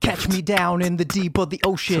Catch me down in the deep of the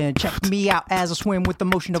ocean. Check me out as I swim with the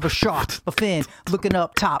motion of a shark. A fin looking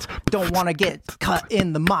up top. Don't want to get cut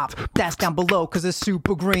in the mop. That's down below because it's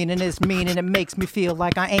super green and it's mean and it makes me feel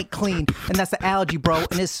like I ain't clean. And that's the algae, bro,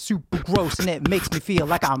 and it's super gross and it makes me feel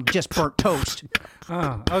like I'm just burnt toast.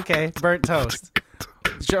 Oh, okay. Burnt toast.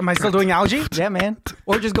 Am I still doing algae? Yeah, man.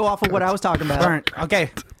 Or just go off of what I was talking about. Burnt.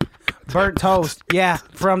 Okay. Burnt toast. Yeah,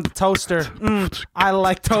 from the toaster. I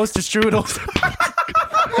like toaster strudels.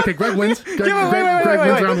 Okay, Greg wins. Greg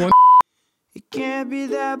wins round one. It can't be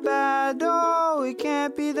that bad, oh, it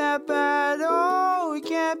can't be that bad, oh, it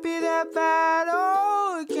can't be that bad,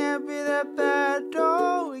 oh, it can't be that bad,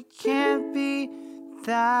 oh, it can't be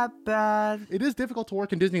that bad. It is difficult to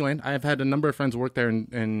work in Disneyland. I've had a number of friends work there,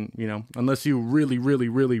 and you know, unless you really, really,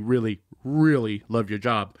 really, really, really love your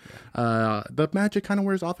job, the magic kind of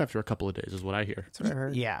wears off after a couple of days, is what I hear. That's what I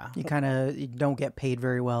heard. Yeah. You don't get paid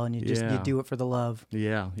very well, and you do it for the love.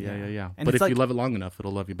 Yeah. And But it's if you love it long enough,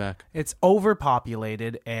 it'll love you back. It's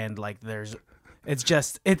overpopulated, and like it's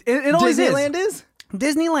just it always Disneyland is.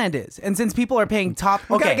 Disneyland is, and since people are paying top,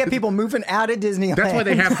 We gotta get people moving out of Disneyland. That's why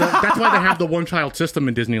they have the one child system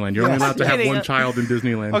in Disneyland. You're only allowed to have one child in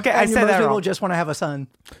Disneyland. Okay, I And said most that people wrong. just want to have a son.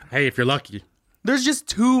 Hey, if you're lucky. There's just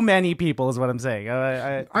too many people, is what I'm saying.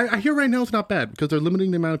 I hear right now it's not bad because they're limiting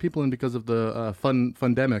the amount of people in because of the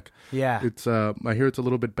fundemic. Yeah. It's I hear it's a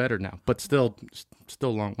little bit better now, but still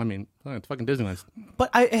long. I mean, it's fucking Disneyland. But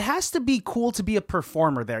it has to be cool to be a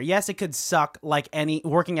performer there. Yes, it could suck like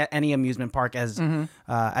working at any amusement park as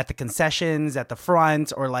at the concessions, at the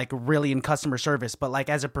front, or like really in customer service. But like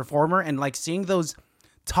as a performer and like seeing those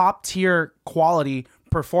top tier quality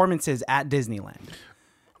performances at Disneyland.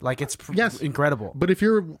 Like it's incredible. But if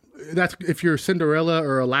you're Cinderella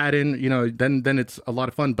or Aladdin, you know, then it's a lot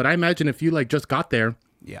of fun. But I imagine if you like just got there,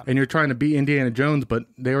 and you're trying to be Indiana Jones, but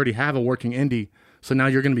they already have a working Indy, so now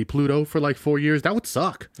you're going to be Pluto for like 4 years. That would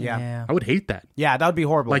suck. Yeah. I would hate that. Yeah, that would be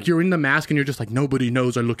horrible. Like you're in the mask and you're just like, nobody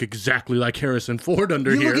knows I look exactly like Harrison Ford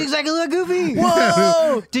under here. You look exactly like Goofy.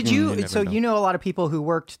 Whoa! Did you? never So know. you know a lot of people who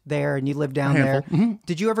worked there, and you lived down there. handful.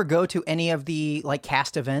 Did you ever go to any of the like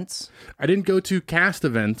cast events? I didn't go to cast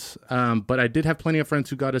events, but I did have plenty of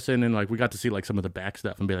friends who got us in, and like we got to see like some of the back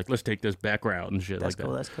stuff and be like, let's take this back route and shit That's like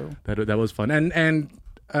cool. that. That's cool. That was fun. And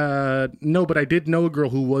no, but I did know a girl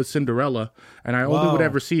who was Cinderella, and I only would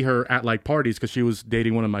ever see her at like parties because she was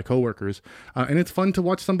dating one of my coworkers. And it's fun to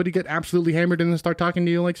watch somebody get absolutely hammered and then start talking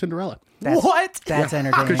to you like Cinderella. That's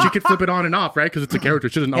entertaining. Because she could flip it on and off, right? Because it's a character.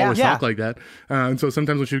 She doesn't always Yeah. talk like that. And so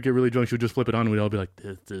sometimes when she would get really drunk, she would just flip it on and we'd all be like,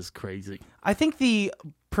 this is crazy. I think the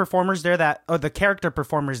performers there the character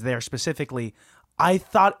performers there specifically, I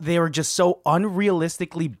thought they were just so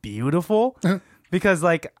unrealistically beautiful. Because,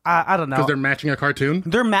 like, I don't know. Because they're matching a cartoon?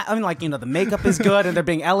 I mean, like, you know, the makeup is good and they're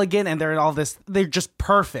being elegant and they're all this. They're just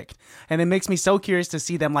perfect. And it makes me so curious to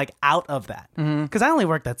see them, like, out of that. Because I only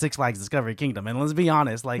worked at Six Flags Discovery Kingdom. And let's be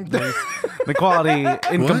honest, like, the quality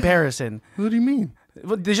in comparison. What do you mean?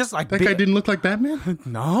 They're just like. That guy didn't look like Batman?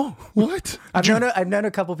 No. What? I've known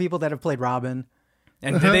a couple people that have played Robin.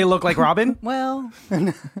 And did they look like Robin? Well,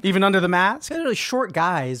 Even under the mask? they're really short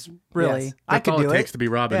guys. Really, Yes. I That's could all do it takes to be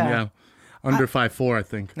Robin, yeah. Under 5'4", I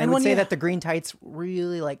think. And I would say that the green tights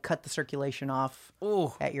really like cut the circulation off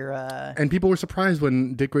at your. And people were surprised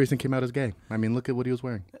when Dick Grayson came out as gay. I mean, look at what he was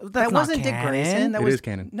wearing. That wasn't Dick Grayson. That It was is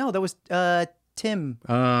canon. No, that was Tim,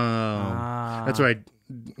 Oh. That's right.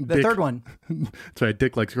 the third one. That's right.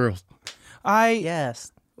 Dick likes girls.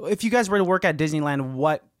 Yes, If you guys were to work at Disneyland,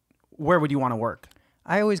 where would you want to work?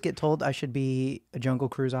 I always get told I should be a Jungle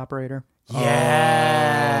Cruise operator.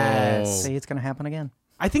 Yes. See, it's gonna happen again.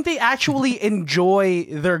 I think they actually enjoy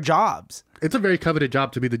their jobs. It's a very coveted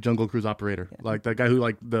job to be the Jungle Cruise operator. Like that guy who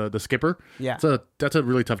like the skipper. Yeah. That's a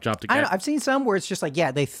really tough job to get. I don't know, I've seen some where it's just like,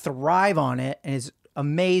 they thrive on it and it's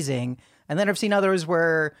amazing. And then I've seen others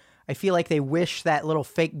where I feel like they wish that little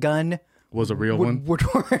fake gun Was a real one. would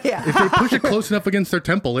work. Yeah. If they push it close enough against their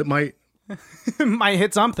temple, it might. Might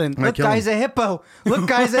hit something. Look, kill him. guy's a hippo. Look,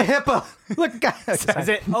 guy's a hippo. Look, guys. Says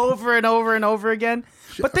it over and over and over again.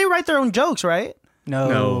 But they write their own jokes, right?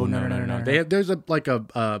 No. There's a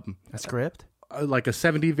A script? like a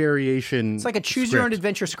 70 variation. It's like a choose your own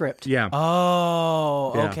adventure script. Yeah.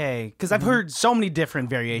 Oh, Yeah. okay. Because I've heard so many different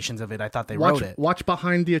variations of it. I thought they wrote it. Watch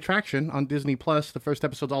Behind the Attraction on Disney Plus. The first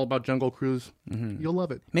episode's all about Jungle Cruise. You'll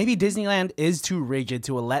love it. Maybe Disneyland is too rigid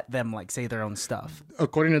to let them like say their own stuff.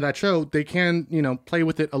 According to that show, they can, play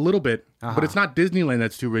with it a little bit, but it's not Disneyland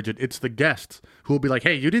that's too rigid. It's the guests who will be like,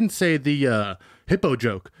 "Hey, you didn't say the hippo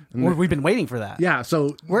joke. And We've been waiting for that. yeah,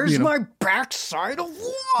 so Where's you know, my backside of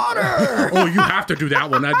water? oh, you have to do that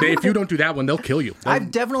one. If you don't do that one, they'll kill you.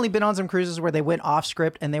 I've definitely been on some cruises where they went off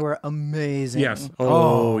script and they were amazing. Yes.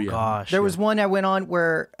 Oh, yeah. gosh. There was one I went on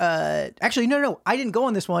where, actually, no, I didn't go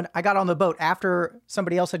on this one. I got on the boat after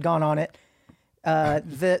somebody else had gone on it.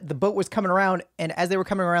 The boat was coming around, and as they were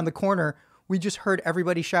coming around the corner, we just heard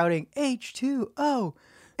everybody shouting, H2O,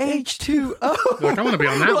 H2O. Like, I want to be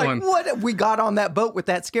on that Like, one. what? We got on that boat with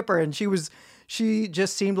that skipper, and she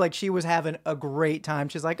just seemed like she was having a great time.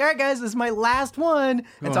 She's like, all right, guys, this is my last one.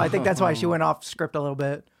 And so I think that's why she went off script a little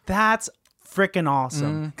bit. That's freaking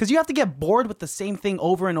awesome. Because you have to get bored with the same thing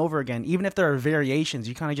over and over again. Even if there are variations,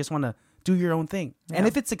 you kind of just want to do your own thing. Yeah. And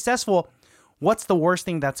if it's successful, what's the worst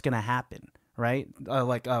thing that's going to happen? Right?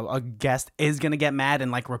 Like a guest is going to get mad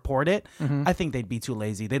and like report it. I think they'd be too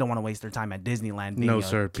lazy. They don't want to waste their time at Disneyland being No, a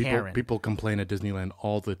sir. Karen. People complain at Disneyland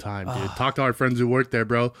all the time, dude. Talk to our friends who work there,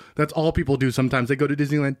 bro. That's all people do sometimes. They go to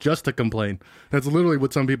Disneyland just to complain. That's literally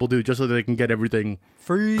what some people do, just so they can get everything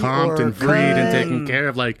Free comped or and freed and taken care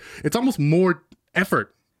of. Like, it's almost more effort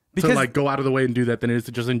to Because- like go out of the way and do that than it is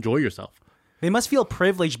to just enjoy yourself. They must feel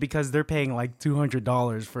privileged because they're paying like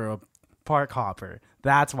 $200 for a park hopper.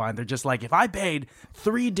 That's why they're just like, if I paid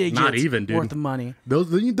 3 digits Not even, dude. worth of money.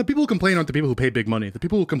 The people who complain aren't the people who pay big money. The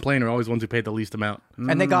people who complain are always ones who paid the least amount.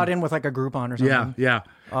 And they got in with like a Groupon or something. Yeah.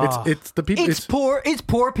 It's the people. It's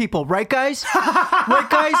poor people, right, guys? Right,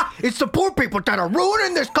 guys? It's the poor people that are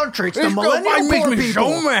ruining this country. It's the millennial poor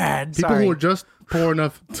people. mad. People Sorry. who are just poor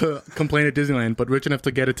enough to complain at Disneyland, but rich enough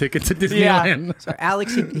to get a ticket to Disneyland. So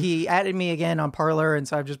Alex, he added me again on Parlor, and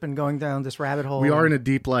so I've just been going down this rabbit hole. We are in a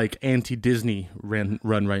deep like anti-Disney run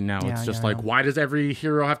right now. Yeah, It's just yeah. like, why does every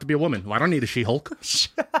hero have to be a woman? Well, I don't need a She-Hulk.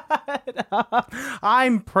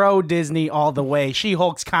 I'm pro Disney all the way.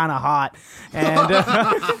 She-Hulk's kind of hot, and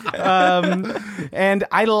and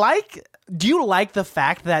I like. Do you like the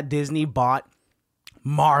fact that Disney bought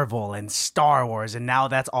Marvel and Star Wars, and now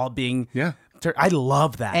that's all being? Yeah. I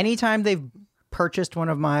love that. Anytime they've purchased one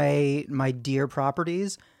of my dear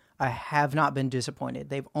properties, I have not been disappointed.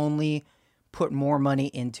 They've only put more money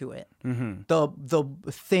into it. Mm-hmm.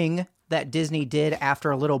 The thing that Disney did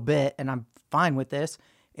after a little bit, and I'm fine with this,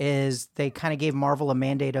 is they kind of gave Marvel a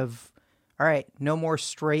mandate of, all right, no more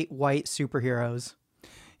straight white superheroes.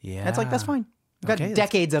 yeah, That's like, that's fine. We've got Okay,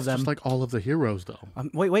 decades of them. Just like all of the heroes, though.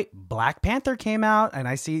 Wait. Black Panther came out, and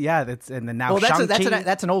I see. Yeah, that's and then now well, Shang-Chi.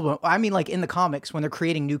 that's an old one. I mean, like in the comics when they're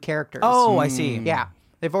creating new characters. Oh, I see. Yeah,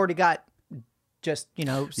 they've already got just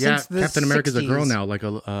since Yeah, the Captain America's a girl 60s. now, like a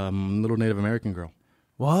little Native American girl.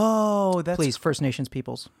 Whoa, that's Please, First Nations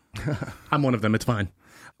peoples. I'm one of them. It's fine.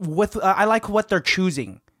 with I like what they're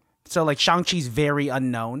choosing. So like Shang-Chi's very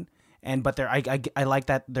unknown, but I like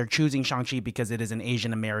that they're choosing Shang-Chi because it is an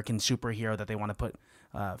Asian American superhero that they want to put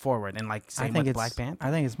forward, and like same with Black Panther.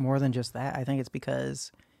 I think it's more than just that. I think it's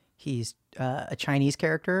because he's a Chinese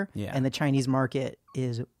character, Yeah. and the Chinese market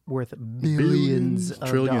is worth billions of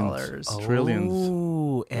trillions, dollars. trillions.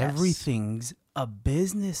 Oh, everything's a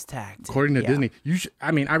business tactic. According to Yeah. Disney,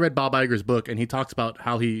 I read Bob Iger's book, and he talks about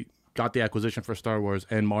how he got the acquisition for Star Wars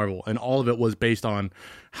and Marvel, and all of it was based on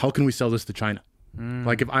how can we sell this to China.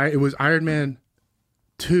 Like it was Iron Man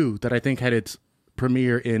 2 that I think had its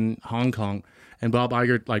premiere in Hong Kong, and Bob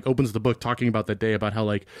Iger like opens the book talking about that day about how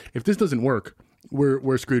like if this doesn't work,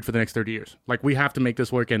 we're screwed for the next 30 years. Like we have to make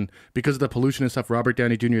this work, and because of the pollution and stuff, Robert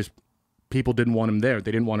Downey Jr.'s people didn't want him there.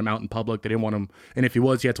 They didn't want him out in public. They didn't want him, and if he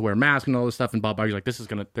was, he had to wear a mask and all this stuff. And Bob Iger's like,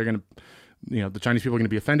 they're gonna, the Chinese people are gonna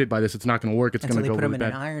be offended by this. It's not gonna work. It's Until gonna they go put really him in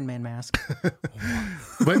an bad. Iron Man mask.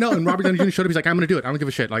 But no, and Robert Downey Jr. showed up. He's like, I'm gonna do it. I don't give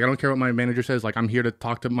a shit. Like I don't care what my manager says. Like I'm here to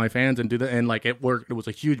talk to my fans and do that. And like it worked. It was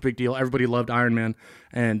a huge big deal. Everybody loved Iron Man,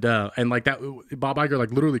 and like that. Bob Iger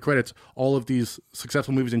like literally credits all of these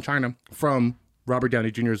successful movies in China from Robert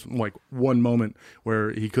Downey Jr.'s like one moment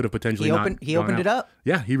where he could have potentially He opened it up.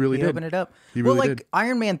 Yeah, he really He did. opened it up. He Well, really like did.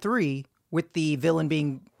 Iron Man 3 with the villain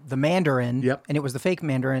being the Mandarin, Yep. and it was the fake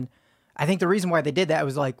Mandarin. I think the reason why they did that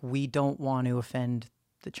was like, we don't want to offend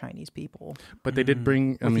the Chinese people But they did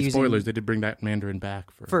bring. I With mean, using- spoilers. They did bring that Mandarin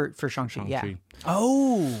back for Shang-Chi. Yeah. Shang-Chi.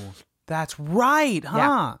 Oh, that's right, huh?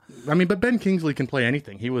 Yeah. I mean, but Ben Kingsley can play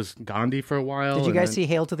anything. He was Gandhi for a while. Did you and guys then- see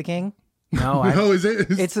Hail to the King? No, I, No, is it?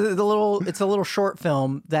 It's a little short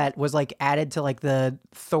film that was like added to like the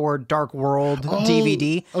Thor Dark World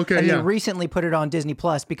DVD. okay, and yeah. they recently put it on Disney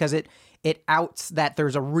Plus because it outs that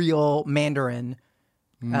there's a real Mandarin,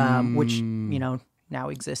 which now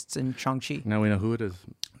exists in Shang-Chi. Now we know who it is.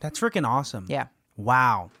 that's freaking awesome. Yeah,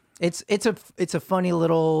 Wow. it's a funny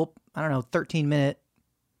little 13-minute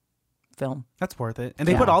film. That's worth it. And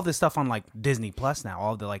they put all this stuff on like Disney Plus now.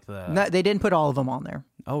 All the like the. No, they didn't put all of them on there,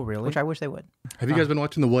 Oh really? which I wish they would. Have you guys been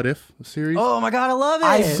watching the What If series? Oh my god, I love it.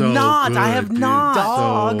 I've So not. I good, have dude. not.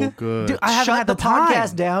 Dog. So good. Dude, I haven't Shut had the the time.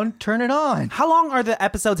 podcast down. Turn it on. How long are the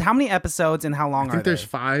episodes? How many episodes and how long I think are there's they?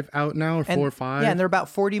 5 out now, or 4 or 5. Yeah, and they're about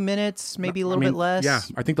 40 minutes, maybe a little bit less. Yeah,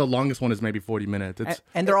 I think the longest one is maybe 40 minutes. It's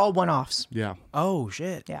And they're all one-offs. yeah. Oh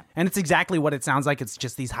shit. Yeah. And it's exactly what it sounds like. It's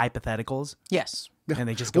just these hypotheticals, Yes. and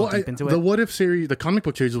they just go deep into The it. What If series, the comic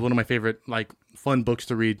book series, is one of my favorite like fun books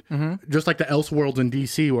to read. Just like the Elseworlds in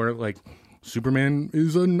DC, where like Superman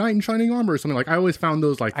is a knight in shining armor or something. Like I always found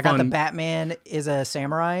those like I fun. got the Batman is a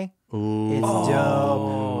samurai. Ooh. It's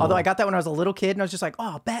dope. Although I got that when I was a little kid, and I was just like,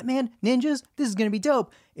 "Oh, Batman, ninjas, this is gonna be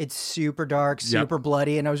dope." It's super dark, super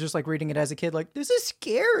bloody, and I was just like reading it as a kid, like, "This is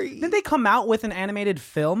scary." Did they come out with an animated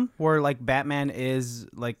film where like Batman is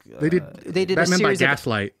like They did. They did Batman a by series of,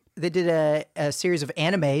 Gaslight. They did a series of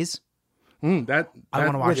animes That I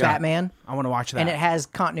want to watch with that. Batman, I want to watch that. and it has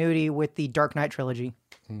continuity with the Dark Knight trilogy.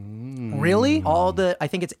 Really? I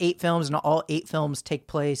think it's 8 films, and all 8 films take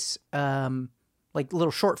place, like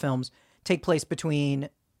little short films, take place between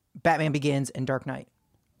Batman Begins and Dark Knight.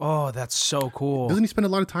 Oh, that's so cool. Doesn't he spend a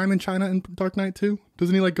lot of time in China in Dark Knight too?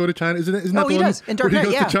 Doesn't he like go to China? Isn't that Oh, the he one does in Dark where Knight.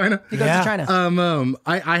 he goes Yeah, to China? he goes Yeah. to China.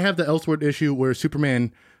 I have the Elseworld issue where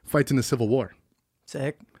Superman fights in the Civil War.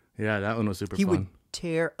 Sick. Yeah, that one was super He fun. would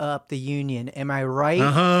tear up the Union. Am I right?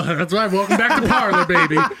 That's right. Welcome back to Parlor,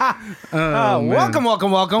 baby. Oh, welcome.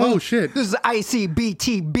 Oh shit. This is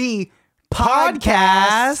ICBTB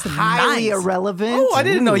Podcast. highly Nice. irrelevant. Oh, I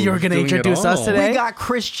didn't know you were going to doing it introduce us all. today. We got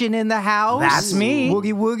Christian in the house. That's me.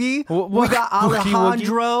 Woogie Woogie. Wo- We got Woogie Woogie.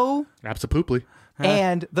 Alejandro Absolutely.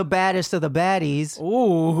 and the baddest of the baddies.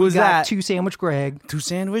 Ooh, who's We got that? Two Sandwich Greg. Two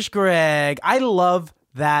Sandwich Greg. I love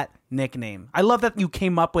that nickname. I love that you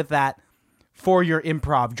came up with that for your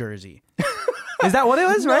improv jersey. Is that what it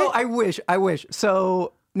was, right? No, I wish.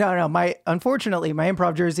 So no. Unfortunately, my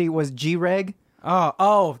improv jersey was G-Reg,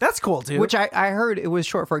 Oh, that's cool, dude. which I heard it was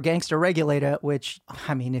short for Gangster Regulator, which,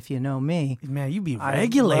 I mean, if you know me, Man, you be I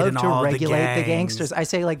regulating love to all regulate the gangs. gangsters. I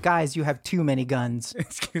say, like, guys, you have too many guns.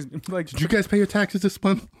 Excuse me. Like, Did you guys pay your taxes this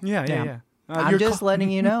month? yeah. I'm just letting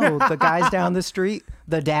you know, the guys down the street,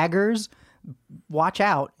 the daggers, watch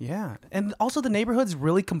out. Yeah, and also the neighborhood's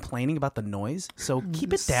really complaining about the noise, so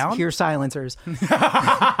keep it down. Hear silencers.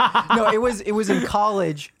 No, it was in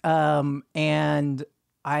college, and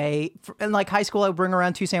in like high school, I would bring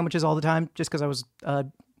around 2 sandwiches all the time, just because I was a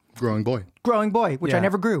Growing boy. growing boy, which I Yeah.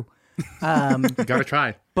 never grew. You gotta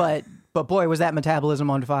try. But boy, was that metabolism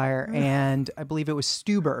on fire! And I believe it was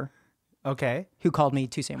Stuber Okay. who called me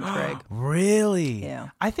 2 Sandwich Greg. Really? Yeah.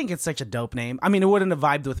 I think it's such a dope name. I mean, it wouldn't have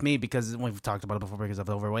vibed with me because we've talked about it before because of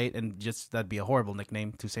overweight, and just that'd be a horrible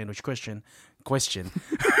nickname. Two Sandwich Christian. Question.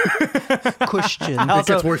 It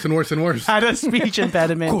gets worse and worse and worse. Had a speech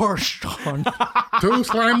impediment. Question. 2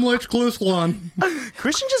 sandwich Cluslan.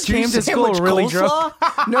 Christian just Two came to school sandwich really drunk.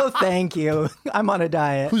 coleslaw? No, thank you. I'm on a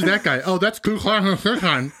diet. Who's that guy? Oh, that's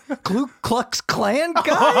Cluslan. Ku Klux Klan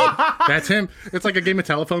guy? That's him. It's like a game of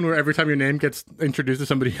telephone where every time your name gets introduced to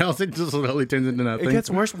somebody else, it just slowly turns into nothing. It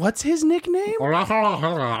gets worse. What's his nickname?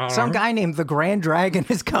 Some guy named the Grand Dragon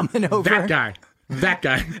is coming over. That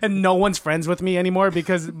guy. And no one's friends with me anymore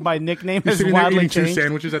because my nickname has Sitting there wildly eating 2 changed.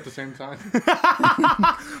 sandwiches at the same time.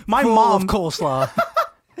 My Full mom of coleslaw.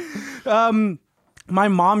 My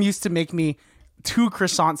mom used to make me 2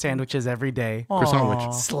 croissant sandwiches every day, Croissant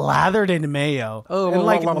witch. slathered in mayo. Oh, and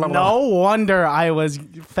like, blah, blah, blah, no wonder I was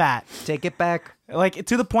fat. Take it back. Like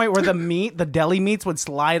to the point where the deli meats would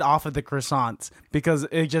slide off of the croissants because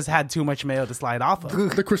it just had too much mayo to slide off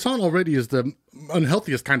of. The croissant already is the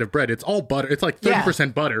unhealthiest kind of bread. It's all butter. It's like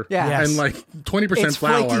 30% butter. Yeah. Yes. And like 20% It's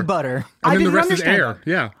flour. flaky butter. And I then the didn't rest is understand air. that.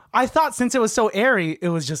 Yeah. I thought since it was so airy, it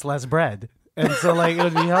was just less bread. And so like it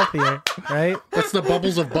would be healthier, right? That's the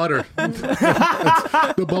bubbles of butter. It's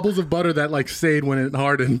the bubbles of butter that like stayed when it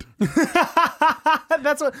hardened.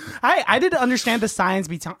 That's what I didn't understand the science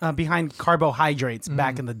behind carbohydrates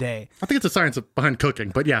back in the day. I think it's a science behind cooking,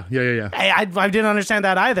 but yeah. Hey, I didn't understand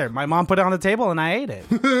that either. My mom put it on the table and I ate it.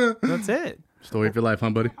 That's it. Story of your life, huh,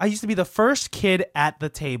 buddy? I used to be the first kid at the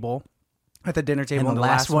table, at the dinner table, And the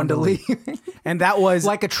last one to leave. And that was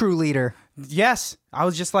Like a true leader. yes. I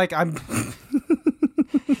was just like I'm.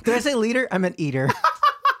 Did I say leader? I meant eater.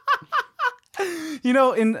 You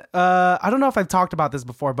know, I don't know if I've talked about this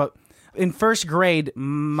before, but in first grade,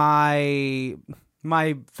 my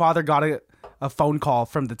father got a phone call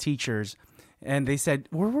from the teachers, and they said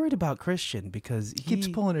we're worried about Christian because he Keeps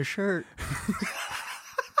pulling his shirt.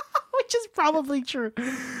 which is probably true.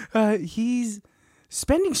 He's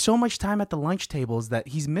spending so much time at the lunch tables that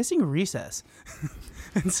he's missing recess.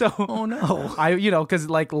 And so, Oh, no. because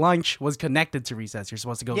like lunch was connected to recess. You're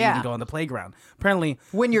supposed to go eat and go on the playground. Apparently,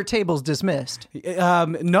 When your table's dismissed.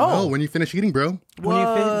 no. Oh, when you finish eating, bro. When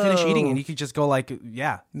you finish eating, and you could just go like,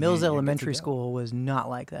 Mills you're good Elementary to go. School was not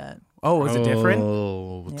like that. Oh, was it different?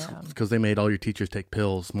 Oh, Yeah. because they made all your teachers take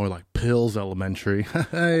pills. More like pills elementary.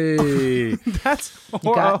 Hey. That's a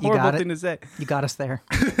got horrible it. thing to say. You got us there.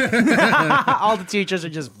 All the teachers are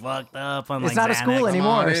just fucked up on It's like not a Xanax. school Come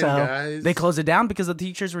anymore, on in, so. guys. They closed it down because the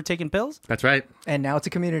teachers were taking pills. That's right. And now it's a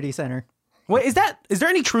community center. Wait, is there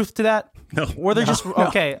any truth to that? No. Or they're just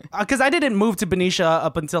okay? Because I didn't move to Benicia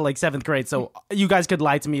up until like 7th grade, so you guys could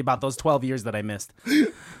lie to me about those 12 years that I missed.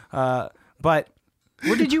 But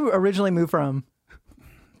Where did you originally move from?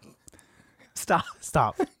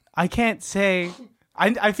 stop. I can't say.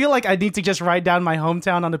 I feel like I need to just write down my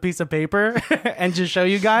hometown on a piece of paper and just show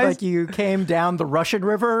you guys. Like you came down the Russian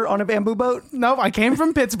River on a bamboo boat? Nope, I came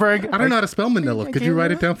from Pittsburgh. I don't know how to spell Manila. Could you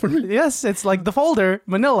write it down for me? Yes, it's like the folder,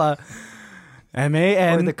 Manila.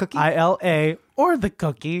 MANILA, or the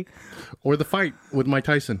cookie. Or the fight with Mike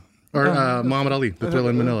Tyson. Or Muhammad Ali, the Thriller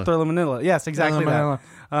in Manila. Thriller Manila. Yes, exactly that.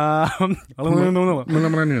 Something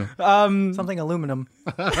aluminum.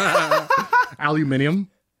 Aluminium.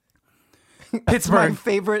 My Pittsburgh.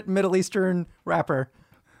 favorite Middle Eastern rapper.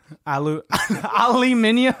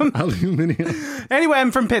 Aluminium. Aluminium. Anyway,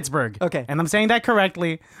 I'm from Pittsburgh. Okay. And I'm saying that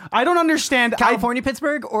correctly. I don't understand. California,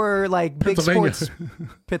 Pittsburgh, or like big Pennsylvania. sports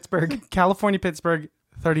Pittsburgh? California, Pittsburgh,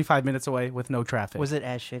 35 minutes away with no traffic. Was it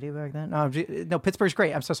as shitty back then? No, Pittsburgh's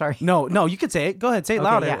great. I'm so sorry. No, you could say it. Go ahead, say it Okay,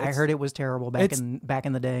 louder. yeah, I It's- heard it was terrible back it's- in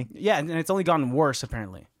the day. Yeah, and it's only gotten worse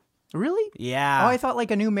apparently. Really? Yeah. Oh, I thought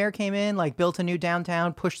like a new mayor came in, like built a new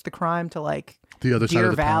downtown, pushed the crime to like The other side Deer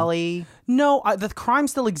of the town. Valley. No, the crime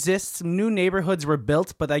still exists. New neighborhoods were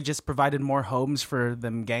built, but I just provided more homes for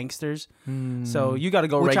them gangsters. So you got to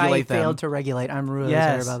go Which regulate I them. failed to regulate. I'm really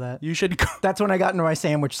Yes, sorry about that. You should go. That's when I got into my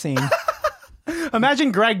sandwich scene.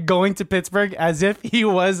 Imagine Greg going to Pittsburgh as if he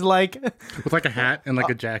was like, With like a hat and like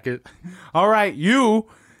a jacket. all right, you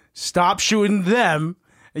stop shooting them.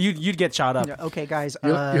 You'd get shot up. Okay, guys.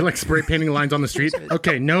 You're like spray painting lines on the street.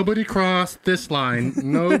 Okay, nobody cross this line.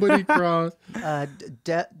 Nobody cross.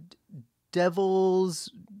 Devil's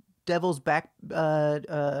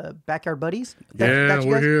backyard buddies. Yeah, That's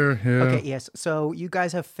you we're guys? here. Yeah. Okay, yes. So you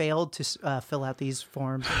guys have failed to fill out these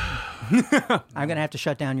forms. I'm gonna have to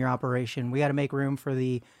shut down your operation. We got to make room for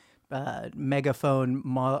the megaphone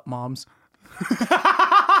moms.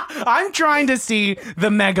 I'm trying to see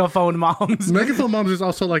the megaphone moms. Megaphone Moms is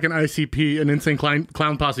also like an ICP, an insane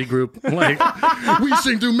clown posse group. Like, we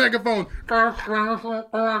sing through megaphone. That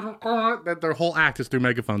their whole act is through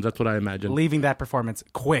megaphones. That's what I imagine. Leaving that performance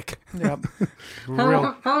quick. Yep.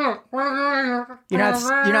 Real. You're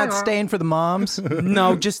not staying for the moms.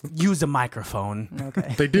 No, just use a microphone.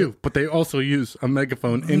 Okay. They do, but they also use a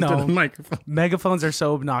megaphone into No. the microphone. Megaphones are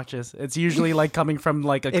so obnoxious. It's usually like coming from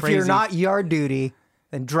like a If crazy. you're not yard duty,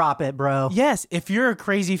 then drop it, bro. Yes, if you're a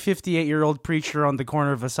crazy 58-year-old preacher on the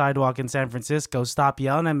corner of a sidewalk in San Francisco, stop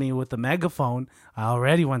yelling at me with a megaphone. I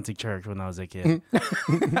already went to church when I was a kid.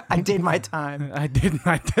 I did my time. I did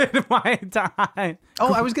my time.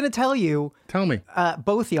 Oh, I was gonna tell you, Tell me.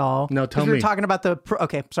 both y'all. No, 'cause tell we were me. talking about the.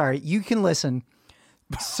 Okay, sorry. You can listen.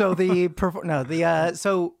 So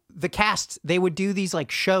so the cast, they would do these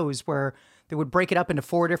like shows where they would break it up into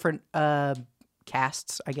 4 different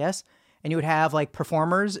casts, I guess. And you would have like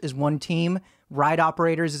performers is one team, ride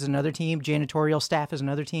operators is another team, janitorial staff is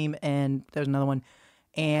another team, and there's another one.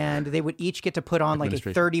 And they would each get to put on like a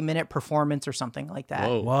 30-minute performance or something like that.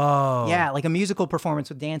 Whoa. Whoa. Yeah, like a musical performance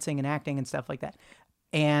with dancing and acting and stuff like that.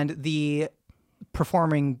 And the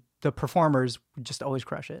performers would just always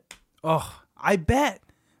crush it. Oh, I bet.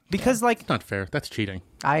 Because like Not fair. That's cheating.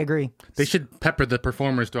 I agree. They should pepper the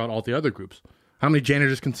performers throughout all the other groups. How many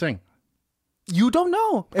janitors can sing? you don't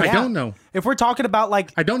know. I don't know. If we're talking about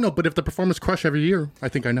like I don't know, but if the performers crush every year, I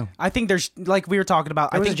think I know. I think there's like we were talking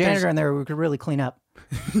about. There I was a think there's- janitor in there who could really clean up.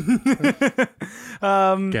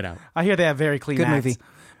 Get out. I hear they have very clean Good acts.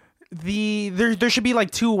 movie. There should be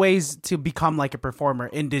like 2 ways to become like a performer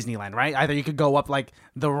in Disneyland, right? Either you could go up like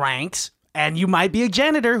the ranks and you might be a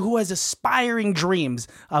janitor who has aspiring dreams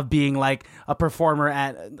of being like a performer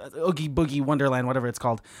at Oogie Boogie Wonderland, whatever it's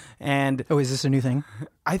called. And Oh, is this a new thing?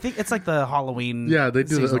 I think it's like the Halloween. Yeah, they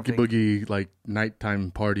do the seasonal Oogie thing. Boogie like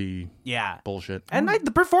nighttime party Yeah. bullshit. And like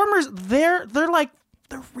the performers, they're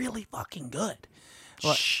really fucking good.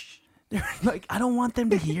 They're like, I don't want them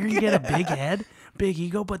to hear you get a big head, big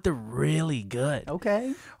ego, but they're really good.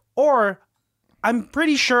 Okay. Or I'm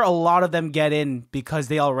pretty sure a lot of them get in because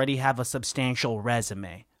they already have a substantial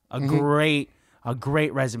resume, a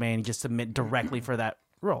great resume, and just submit directly for that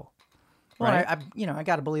role. Well, Right? I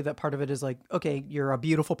got to believe that part of it is like, okay, you're a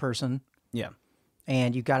beautiful person Yeah.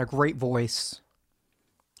 and you've got a great voice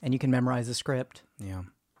and you can memorize the script. Yeah.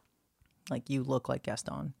 Like you look like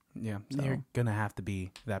Gaston. Yeah. You're gonna have to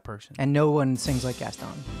be that person. And no one sings like Gaston.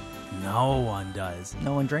 No one does.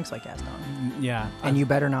 No one drinks like Gaston. Yeah. And you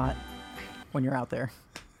better not when you're out there.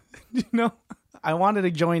 You know, I wanted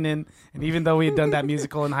to join in, and even though we had done that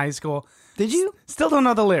musical in high school, Did you? still don't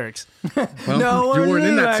know the lyrics. Well, No you one weren't in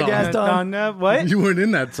knew that that, song. Gaston. What? You weren't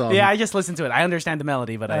in that song. Yeah, I just listened to it. I understand the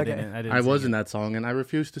melody, but I Okay. didn't. I was sing in that song, and I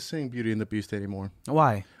refuse to sing Beauty and the Beast anymore. it.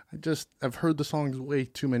 Why? I've heard the songs way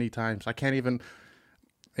too many times. I can't even.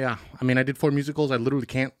 Yeah, I mean, I did 4 musicals. I literally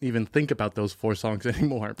can't even think about those 4 songs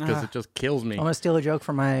anymore because it just kills me. I'm gonna steal a joke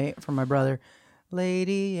from my brother.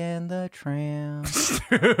 Lady and the Tramp. Is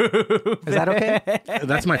that okay?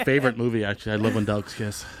 That's my favorite movie, actually. I love When Dogs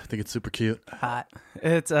Kiss. I think it's super cute. Hot.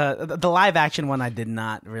 It's the live action one. I did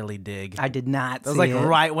not really dig. I did not. It was see like it.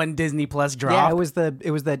 right when Disney Plus dropped. Yeah, it was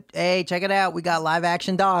the hey, check it out. We got live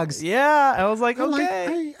action dogs. Yeah, I was like, I like,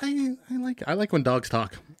 okay. I like when dogs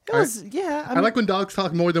talk. It was, yeah. I like when dogs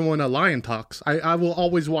talk more than when a lion talks. I will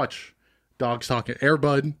always watch dogs talking. Air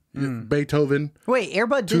Bud, Beethoven, Wait,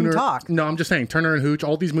 Airbud Turner. didn't talk. No, I'm just saying Turner and Hooch.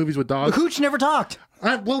 All these movies with dogs. Hooch never talked.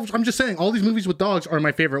 Well, I'm just saying all these movies with dogs are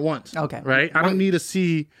my favorite ones. Okay. Right? I don't need to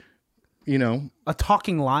see, A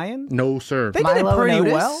talking lion? no sir. They did it Milo pretty and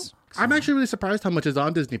Otis? well. I'm actually really surprised how much is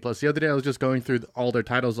on Disney Plus. The other day I was just going through all their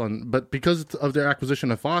titles but because of their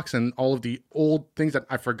acquisition of Fox and all of the old things that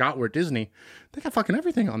I forgot were Disney, they got fucking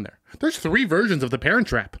everything on there. There's 3 versions of The Parent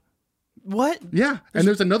Trap. What? Yeah, and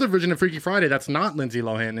there's another version of Freaky Friday that's not Lindsay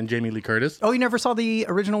Lohan and Jamie Lee Curtis. Oh, you never saw the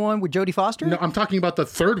original one with Jodie Foster? No, I'm talking about the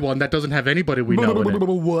 3rd one that doesn't have anybody we know in it.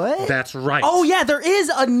 What? That's right. Oh yeah, there is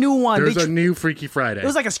a new one. There's They a new Freaky Friday. It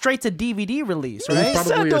was like a straight to DVD release, right? It's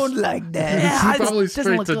probably I a- don't like that. Yeah, it probably doesn't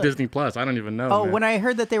straight look to good. Disney Plus. I don't even know. Oh, man. when I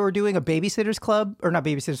heard that they were doing a Babysitter's Club, or not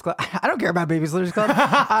Babysitter's Club, I don't care about Babysitter's Club.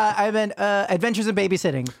 I meant Adventures in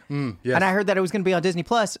Babysitting. yes. And I heard that it was going to be on Disney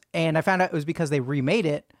Plus, and I found out it was because they remade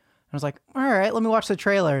it. I was like, all right, let me watch the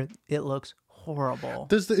trailer. It looks horrible.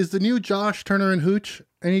 Is the new Josh Turner and Hooch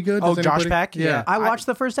any good? Oh, Does Josh anybody- Peck? Yeah. I watched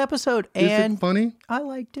the first episode, Is and it funny? I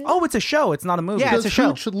liked it. Oh, it's a show. It's not a movie. Yeah, it's Does a show.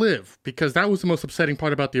 Hooch should live? Because that was the most upsetting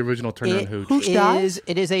part about the original Turner and Hooch. Hooch dies?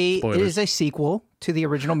 it is a Spoilers. sequel to the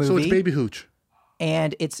original movie. So it's Baby Hooch.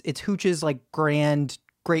 And it's Hooch's like great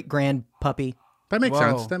grand puppy. That makes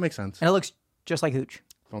Whoa. sense. That makes sense. And it looks just like Hooch.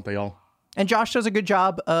 Don't they all? And Josh does a good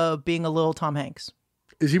job of being a little Tom Hanks.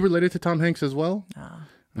 Is he related to Tom Hanks as well?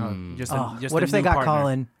 Just What a if they new got partner.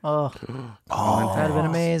 Colin? Oh, that'd have been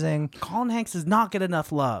amazing. Colin Hanks does not get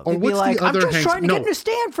enough love. Or He'd be what's like, the I'm other just Hanks? trying to No, get into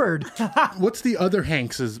Stanford. what's the other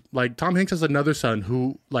Hanks? Is like Tom Hanks has another son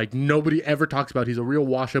who like nobody ever talks about. He's a real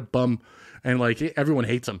wash-up bum, and like everyone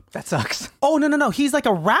hates him. That sucks. Oh no! He's like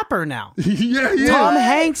a rapper now. yeah. Tom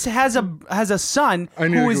Hanks has a son I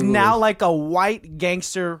need who to is Google now this. like a white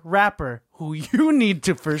gangster rapper who you need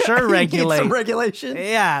to for sure He needs regulate. some regulation.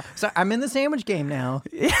 Yeah. So I'm in the sandwich game now.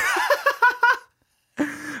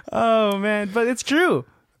 Oh man, but it's true.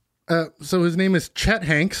 So his name is Chet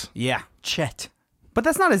Hanks. Yeah. Chet. But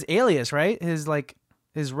that's not his alias, right?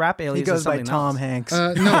 His rap alias. He goes is by something Tom else. Hanks. No,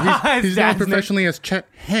 he's known Dad's name. professionally as Chet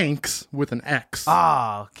Hanks with an X.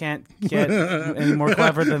 Oh, can't get any more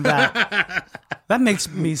clever than that. That makes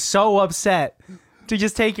me so upset to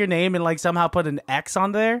just take your name and like somehow put an X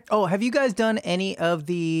on there. Oh, have you guys done any of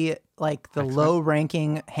the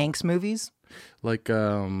low-ranking Hanks movies? Like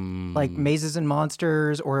Like Mazes and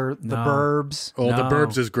Monsters or The Burbs? Oh, The No.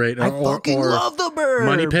 Burbs is great. I fucking love The Burbs.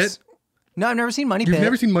 Money Pit. No, I've never seen Money Pit. You've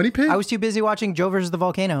never seen Money Pit? I was too busy watching Joe versus the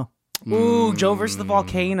Volcano Ooh, Joe versus the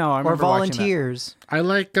Volcano. I or remember watching that. Volunteers. I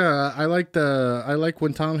like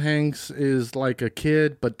when Tom Hanks is like a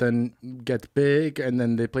kid, but then gets big, and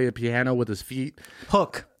then they play a piano with his feet.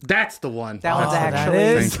 Hook. That's the one. That one's That's the actually- That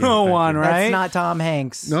Thank is you, the thank you. one, right? That's not Tom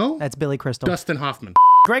Hanks. No? That's Billy Crystal. Dustin Hoffman.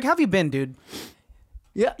 Greg, how have you been, dude?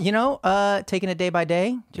 Yeah, taking it day by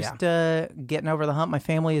day, just getting over the hump. My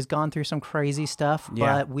family has gone through some crazy stuff,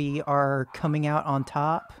 Yeah. but we are coming out on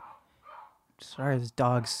top. Sorry, those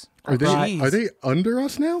dogs. Are they Jeez. are they under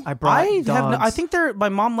us now? I brought I dogs. I think my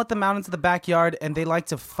mom let them out into the backyard and they like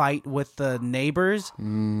to fight with the neighbors.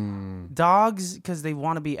 Dogs because they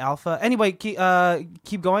want to be alpha. Anyway, keep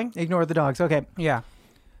going. Ignore the dogs. Okay. Yeah.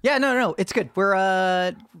 Yeah, no, it's good.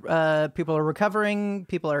 We're people are recovering,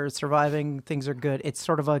 people are surviving, things are good. It's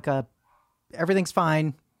sort of like everything's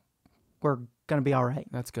fine. We're gonna be all right.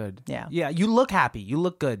 That's good. Yeah. Yeah, you look happy. You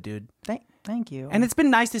look good, dude. Thank you. And it's been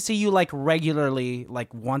nice to see you like regularly,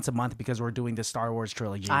 like once a month, because we're doing the Star Wars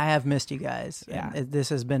trilogy. I have missed you guys. Yeah. This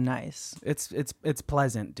has been nice. It's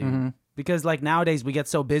pleasant, dude. Because like nowadays we get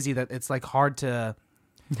so busy that it's like hard to.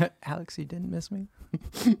 Alex, you didn't miss me.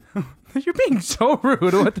 You're being so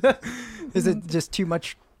rude. What the? Is it just too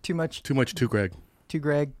much? Too Greg. Too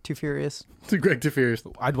Greg? Too furious? Too Greg, too furious.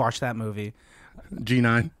 I'd watch that movie.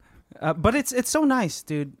 G9. But it's so nice,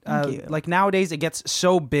 dude. Thank you. Like nowadays, it gets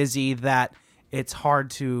so busy that it's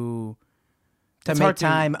hard to Make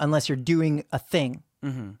time unless you're doing a thing.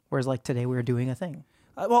 Whereas like today we were doing a thing.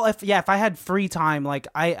 Well, if I had free time, like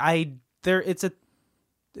it's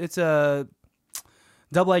a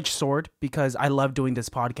double-edged sword because I love doing this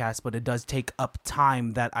podcast, but it does take up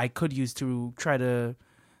time that I could use to try to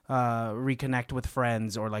reconnect with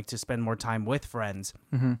friends or like to spend more time with friends.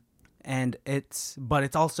 And it's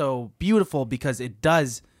also beautiful because it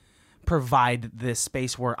does provide this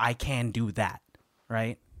space where I can do that,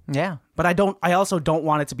 right? Yeah. But I also don't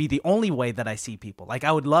want it to be the only way that I see people. Like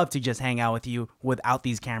I would love to just hang out with you without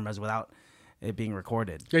these cameras, without it being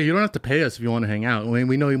recorded. Yeah, you don't have to pay us if you want to hang out.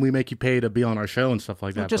 We know we make you pay to be on our show and stuff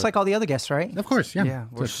like that. Just like all the other guests, right? Of course, yeah. Yeah,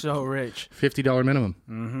 we're so rich. $50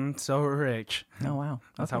 minimum. So rich. Oh, wow.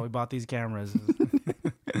 That's how we bought these cameras.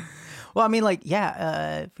 Well, I mean, like,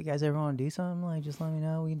 yeah, if you guys ever want to do something, like, just let me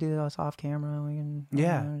know. We can do this off camera. We can,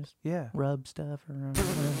 just rub stuff or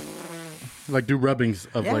whatever. Like do rubbings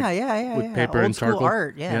of with paper Old and school charcoal.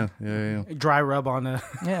 art, yeah. Dry rub on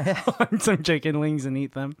on some chicken wings and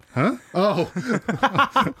eat them. Huh? Oh.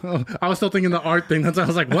 I was still thinking the art thing. That's why I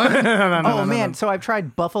was like, what? Man. So I've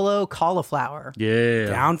tried buffalo cauliflower. Yeah.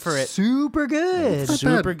 Down for it. Super good.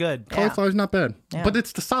 Super good. Cauliflower's not bad. Yeah. But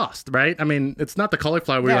it's the sauce, right? I mean, it's not the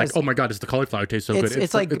cauliflower where you're like, oh my God, it's the cauliflower. It tastes so good.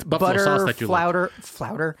 It's like it's buffalo sauce butter, that you like.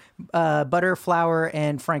 butter, flour,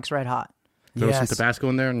 and Frank's Red Hot. Throw some Tabasco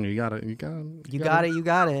in there, and you got it. You got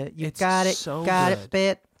it. It's got it. So got good. it,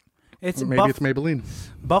 bit. It's Maybe it's Maybelline.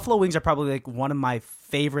 Buffalo wings are probably like one of my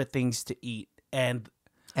favorite things to eat, and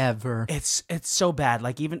Ever. it's so bad.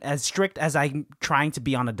 Like even as strict as I'm trying to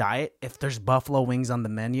be on a diet, if there's buffalo wings on the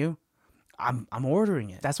menu, I'm ordering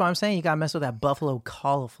it. That's why I'm saying you gotta mess with that buffalo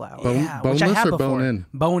cauliflower. Which I Boneless have or before. bone in?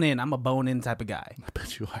 Bone in. I'm a bone in type of guy. I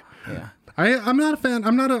bet you are. Yeah. I'm not a fan.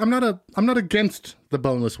 I'm not against the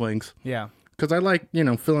boneless wings. Yeah. Because I like,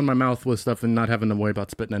 filling my mouth with stuff and not having to worry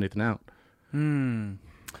about spitting anything out.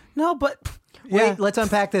 No, but Wait, let's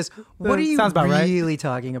unpack this. What are you Sounds about right. really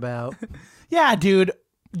talking about? Yeah, dude.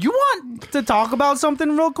 You want to talk about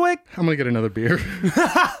something real quick? I'm going to get another beer.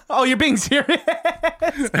 Oh, you're being serious?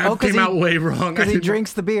 That came out way wrong. Because he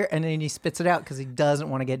drinks the beer and then he spits it out because he doesn't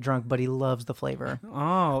want to get drunk, but he loves the flavor.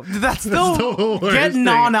 Oh, that's still the worst get thing.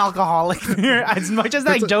 non-alcoholic beer. As much as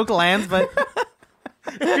that joke lands, but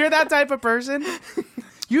if you're that type of person, have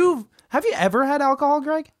you ever had alcohol,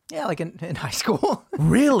 Greg? Yeah, like in high school.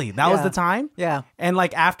 Really? That was Yeah. the time? Yeah. And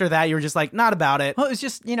like after that, you were just like, not about it. Well, it was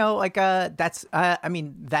just,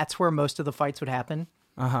 that's where most of the fights would happen.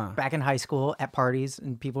 Back in high school at parties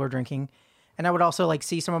and people were drinking. And I would also like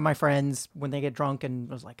see some of my friends when they get drunk and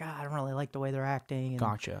was like, I don't really like the way they're acting. And,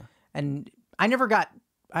 Gotcha. And I never got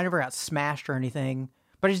smashed or anything,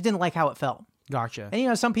 but I just didn't like how it felt. Gotcha.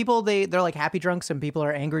 And some people they're like happy drunks, some people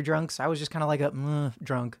are angry drunks. I was just kind of like a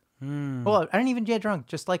drunk. Well, I didn't even get drunk,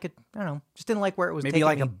 just like I don't know, just didn't like where it was. Maybe taking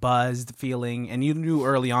like me. a buzzed feeling, and you knew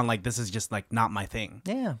early on like this is just like not my thing.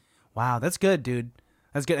 Yeah, Wow, that's good, dude.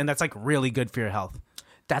 That's good, and that's like really good for your health.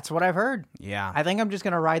 that's what I've heard. Yeah, I think I'm just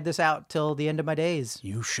gonna ride this out till the end of my days.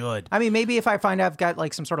 you should. I mean, maybe if I find I've got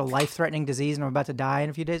like some sort of life-threatening disease and I'm about to die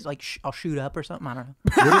in a few days, like I'll shoot up or something. I don't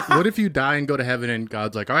know. What if you die and go to heaven and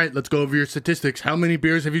God's like, all right, let's go over your statistics. How many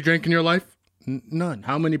beers have you drank in your life? None.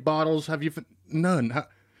 How many bottles have you? None.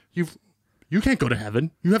 You can't go to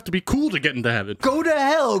heaven. You have to be cool to get into heaven. Go to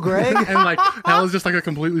hell, Greg. And like hell is just like a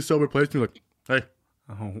completely sober place. And you're like, hey,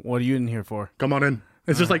 What are you in here for? come on in.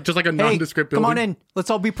 It's just like a Hey, nondescript building. come on in. Let's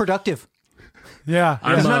all be productive. Yeah.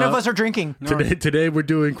 Because none of us are drinking. Today we're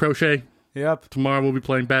doing crochet. Yep. Tomorrow we'll be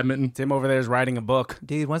playing badminton. Tim over there is writing a book.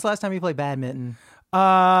 Dude, when's the last time you played badminton?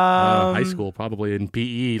 High school, probably in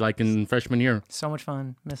PE, like in freshman year. So much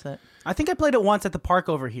fun. Miss it. I think I played it once at the park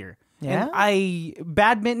over here. Yeah? And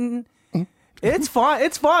badminton. It's fun.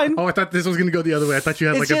 It's fun. Oh, I thought this was going to go the other way. I thought you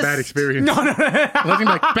had It's like a just- bad experience. No. I was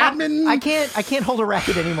like, badminton? I can't hold a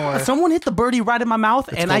racket anymore. Someone hit the birdie right in my mouth,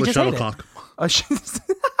 and I called a just hate shuttlecock. it.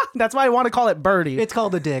 That's why I want to call it birdie. It's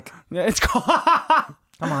called a dick. Yeah, it's called.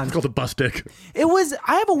 Come on. It's called a bus stick. It was.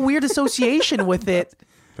 I have a weird association with it.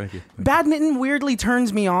 Thank you. Badminton weirdly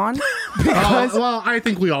turns me on because Well, I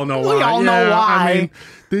think we all know why. all know why.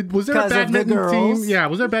 I mean, was there a 'Cause of the badminton team? girls. Yeah,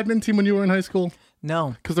 was there a badminton team when you were in high school?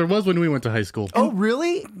 No. Because there was when we went to high school. Oh,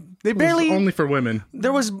 really? They It was barely. only for women.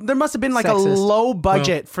 There must have been like Sexist. a low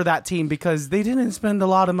budget for that team because they didn't spend a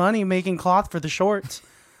lot of money making cloth for the shorts.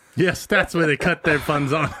 Yes, that's where they cut their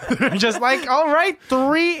funds on. Just like, all right,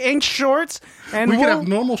 3-inch shorts, and We we'll can have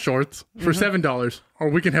normal shorts for $7, or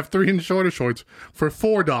we can have 3-inch shorter shorts for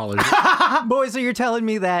 $4. Boy, so you're telling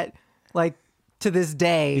me that, like, to this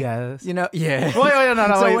day, Yes. you know, yeah. Wait, no,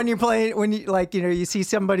 So wait. when you're playing, when you like, you know, you see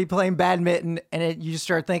somebody playing badminton, and you just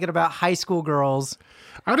start thinking about high school girls.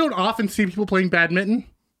 I don't often see people playing badminton.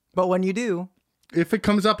 But when you do, If it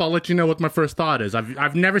comes up, I'll let you know what my first thought is.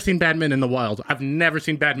 I've never seen badminton in the wild. I've never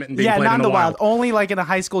seen badminton being played not in the wild. Only like in a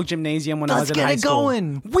high school gymnasium when I was let's in high get it school.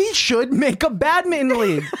 going. We should make a badminton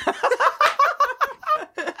league.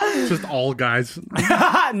 It's just all guys.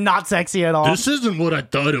 Not sexy at all. This isn't what I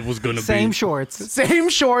thought it was going to be. Same shorts. Same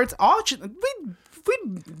shorts.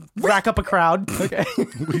 We'd rack up a crowd. Okay.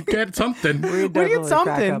 We get something. We get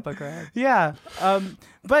something. Up a crowd. Yeah.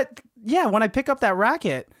 But yeah, when I pick up that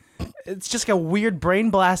racket, it's just like a weird brain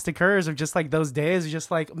blast occurs of just like those days. It's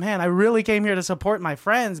just like, man, I really came here to support my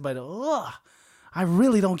friends, but I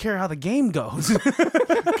really don't care how the game goes.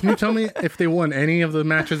 Can you tell me if they won any of the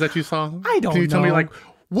matches that you saw? I don't Can you tell me, know. like,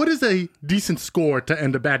 what is a decent score to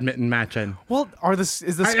end a badminton match in? Well, You're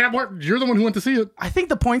the one who went to see it. I think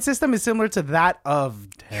the point system is similar to that of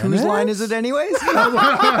tennis. Whose line is it, anyways?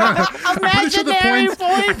 I'm pretty sure the Imaginary points.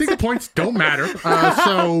 I think the points don't matter.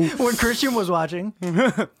 So When Christian was watching.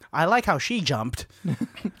 I like how she jumped.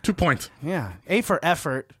 2 points. Yeah, A for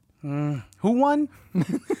effort. Who won?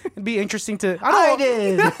 It'd be interesting to. I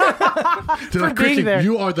did. Like, being Christian, there.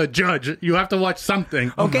 you are the judge. You have to watch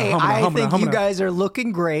something. Okay, Humana, I humana, think you humana. guys are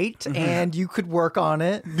looking great, and you could work on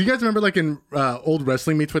it. Do you guys remember, like, in old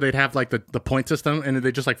wrestling meets where they'd have, like, the point system and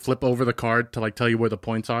they just, like, flip over the card to, like, tell you where the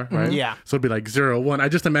points are, right? Yeah. So it'd be, like, 0-1. I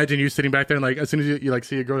just imagine you sitting back there and, like, as soon as you like,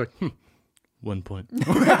 see a girl, like, 1 point.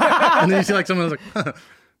 And then you see, like, someone who's like,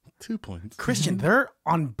 2 points. Christian, they're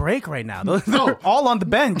on break right now. They're all on the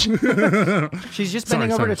bench. She's just Sorry,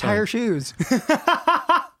 bending over sorry, to tie her shoes.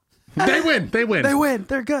 They win. They win. They win.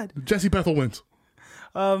 They're good. Jesse Bethel wins.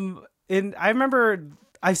 I remember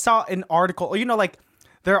I saw an article. You know, like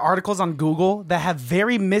there are articles on Google that have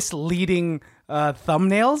very misleading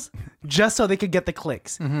thumbnails just so they could get the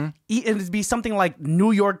clicks. It'd be something like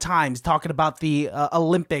New York Times talking about the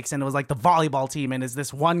Olympics, and it was like the volleyball team, and it's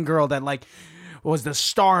this one girl that like was the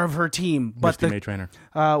star of her team. But Misty May Trainer.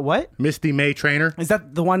 What? Misty May Trainer. Is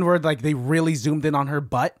that the one where like they really zoomed in on her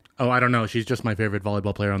butt? Oh, I don't know. She's just my favorite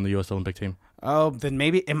volleyball player on the U.S. Olympic team. Oh, then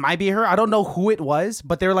maybe it might be her. I don't know who it was,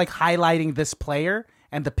 but they're like highlighting this player,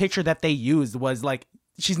 and the picture that they used was like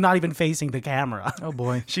she's not even facing the camera. Oh,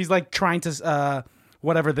 boy. She's like trying to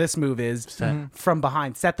whatever this move is from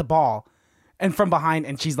behind, set the ball, and from behind,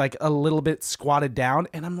 and she's like a little bit squatted down,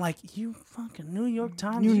 and I'm like, you fucking New York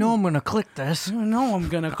Times, You know I'm going to click this. you know I'm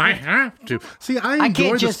gonna. I have to. See, I I enjoy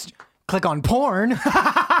can't this. just click on porn.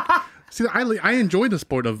 See, I enjoy the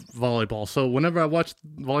sport of volleyball. So whenever I watch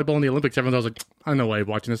volleyball in the Olympics, everyone's like, "I know why you're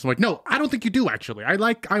watching this." I'm like, "No, I don't think you do. Actually, I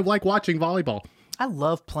like watching volleyball." I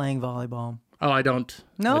love playing volleyball. Oh, I don't.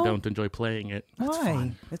 No? I don't enjoy playing it.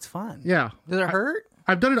 Why? It's fun. Yeah, Does it hurt?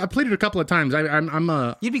 I've done it. I played it a couple of times. I'm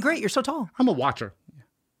a You'd be great. You're so tall. watcher.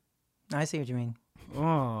 I see what you mean.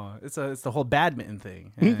 Oh, it's the whole badminton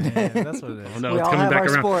thing. Yeah, that's what it is. No, We it's all coming have back our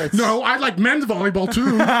around. sports. No, I like men's volleyball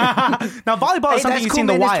too. Now volleyball Hey, is something that's you cool, see in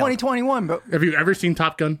the man. It's wild. 2021, bro. Have you ever seen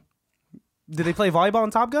Top Gun? Did they play volleyball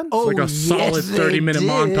in Top Gun? Oh, Like a solid yes, they 30-minute did.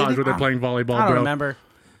 montage where they're playing volleyball, I don't bro. remember.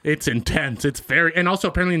 It's intense. It's very, and also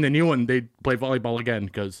apparently in the new one they play volleyball again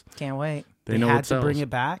because Can't wait. they They know had it to sells. bring it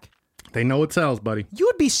back. They know it sells, buddy. You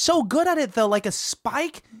would be so good at it though, like a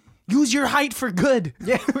spike. Use your height for good.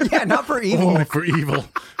 Yeah, yeah, not for evil. Oh, for evil.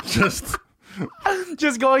 Just,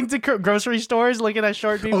 Just going to grocery stores, looking at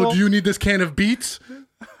short people. oh, do you need this can of beets?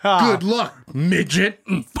 Good luck, midget.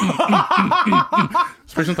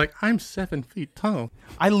 This person's like, I'm 7 feet tall.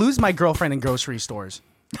 I lose my girlfriend in grocery stores.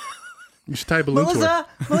 You should tie a balloon to her.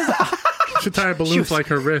 Melissa, You should tie a balloon to like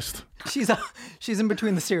her wrist. she's in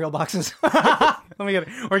between the cereal boxes. Let me get it.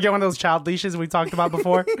 Or get one of those child leashes we talked about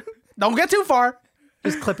before. Don't get too far.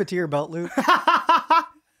 Just clip it to your belt loop. Ah!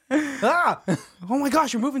 Oh my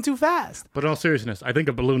gosh, you're moving too fast. But in all seriousness, I think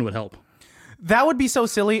a balloon would help. That would be so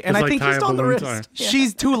silly. And I Like think tie he's a on the balloon wrist. to her.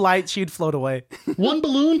 She's too light. She'd float away. One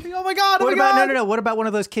balloon? Oh my God. Oh What my about God. no? What about one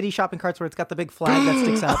of those kiddie shopping carts where it's got the big flag that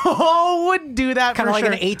sticks out, Oh, would do that kind for of like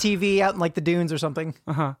sure. an ATV out in like the dunes or something?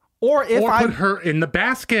 Or if Or I put her in the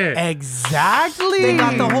basket. exactly. They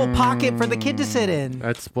got the whole pocket for the kid to sit in.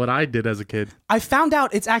 That's what I did as a kid. I found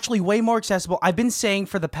out it's actually way more accessible. I've been saying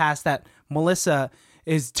for the past that Melissa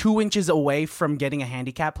is 2 inches away from getting a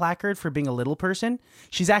handicap placard for being a little person,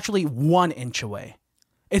 she's actually 1 inch away.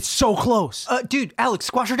 It's so close. Dude, Alex,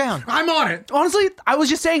 squash her down. I'm on it. Honestly, I was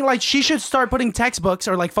just saying, like, she should start putting textbooks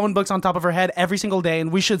or like phone books on top of her head every single day,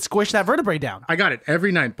 and we should squish that vertebrae down. I got it.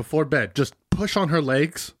 Every night before bed, just push on her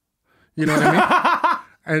legs. You know what I mean?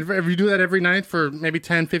 And if you do that every night for maybe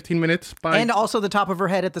 10, 15 minutes. And also the top of her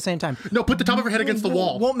head at the same time. No, put the top of her head against the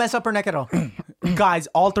wall. Won't mess up her neck at all. Guys,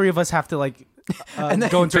 all 3 of us have to like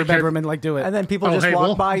go into her bedroom and like do it. And then people Oh, just hey, walk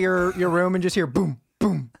well. by your room and just hear boom,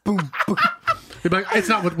 boom, boom, boom. You'd be like, it's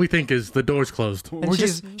not what we think is. The door's closed.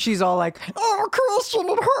 And she's all like, oh, Christian,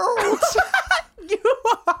 it hurts.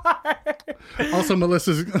 Also,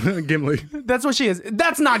 Melissa's Gimli. That's what she is.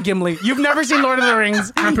 That's not Gimli. You've never seen Lord of the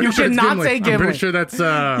Rings. I'm pretty You sure it's cannot Gimli. say Gimli. I'm pretty sure that's.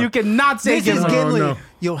 You cannot say This is Gimli. Gimli. no.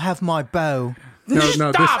 You'll have my bow. No,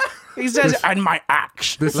 Stop. He says, and my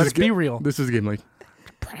axe. Let's be real. This is Gimli.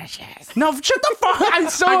 No, shut the fuck. I'm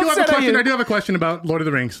so I do have a upset at question. you. I do have a question about Lord of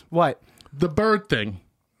the Rings. What? The bird thing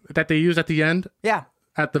that they use at the end, Yeah,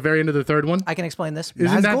 at the very end of the third one. I can explain this.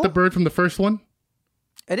 Isn't that Nazgul? the bird from the first one?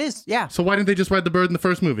 It is, yeah. So why didn't they just ride the bird in the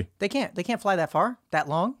first movie? They can't fly that far, that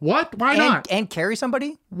long. What? Why not? And carry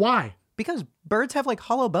somebody? Why? Because birds have like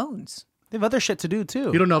hollow bones. They have other shit to do,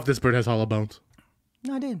 too. You don't know if this bird has hollow bones.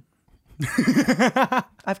 No, I did.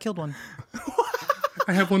 I've killed one.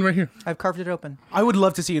 I have one right here. I've carved it open. I would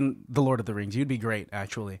love to see in The Lord of the Rings. You'd be great,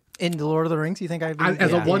 actually. In the Lord of the Rings, you think I'd be...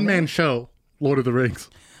 As a one-man show, Lord of the Rings.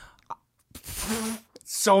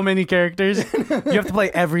 So many characters. You have to play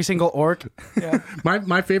every single orc.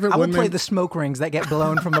 My favorite I would one-man... play the smoke rings that get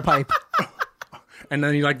blown from the pipe. And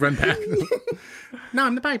then you like run back. No,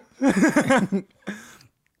 I'm the pipe.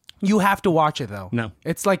 You have to watch it, though. No.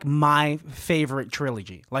 It's like my favorite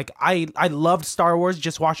trilogy. Like, I loved Star Wars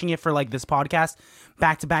just watching it for like this podcast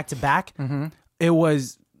back to back to back. Mm-hmm. It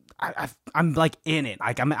was... I'm like in it.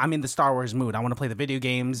 Like I'm in the Star Wars mood. I want to play the video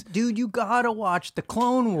games. Dude, you gotta watch the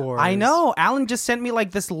Clone Wars. I know. Alan just sent me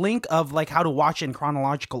like this link of like how to watch in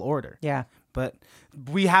chronological order. Yeah. But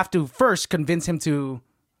we have to first convince him to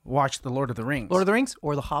watch The Lord of the Rings. Lord of the Rings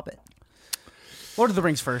or The Hobbit? Lord of the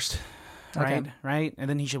Rings first. Right? Okay. Right? And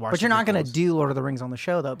then he should watch But you're the not going to prequels. do Lord of the Rings on the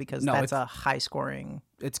show, though, because No, that's it's- a high-scoring...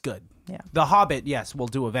 It's good. Yeah. The Hobbit, yes, we'll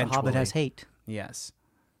do The eventually. Hobbit has hate. Yes.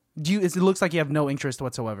 It looks like you have no interest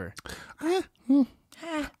whatsoever.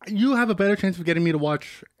 You have a better chance of getting me to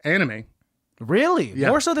watch anime. Really? Yeah.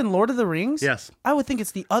 More so than Lord of the Rings? Yes. I would think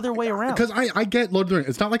it's the other way around. Because I get Lord of the Rings.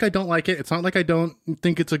 It's not like I don't like it. It's not like I don't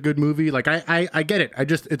think it's a good movie. Like I get it.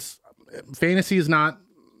 It's fantasy is not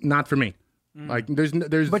for me. Like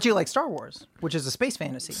there's But you like Star Wars, which is a space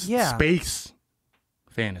fantasy. Yeah. space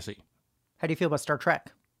fantasy. How do you feel about Star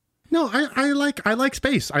Trek? No, I like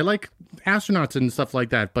space. I like astronauts and stuff like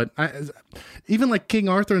that. But even like King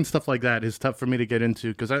Arthur and stuff like that is tough for me to get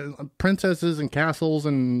into because princesses and castles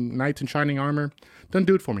and knights in shining armor doesn't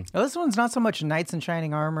do it for me. Well, this one's not so much knights in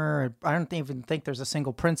shining armor. I don't even think there's a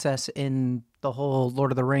single princess in the whole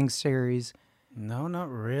Lord of the Rings series. No, not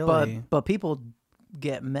really. But people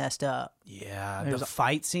get messed up. Yeah, There's the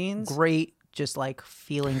fight scenes. Great, just like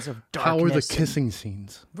feelings of darkness. How are the and kissing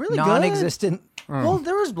scenes? Really good. non-existent? Well,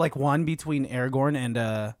 there was like one between Aragorn and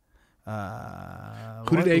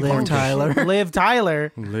Who did Liv Acorn Tyler. Liv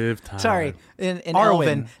Tyler. Live time. Sorry, in Arwen.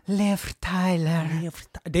 Elven. Liv Tyler.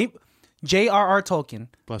 J.R.R. Tolkien,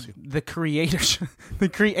 Bless you. the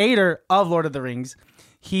creator of Lord of the Rings,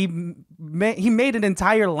 he made an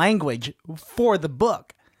entire language for the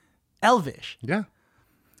book, Elvish. Yeah.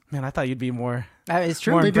 Man, I thought you'd be more. It's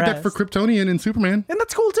true. More They did that impressed. for Kryptonian and Superman. And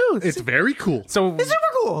that's cool too. It's very cool. so It's super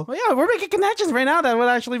cool. well, yeah, we're making connections right now that would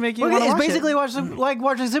actually make you Look, want to it's watch basically it. like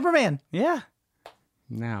watching Superman. Yeah.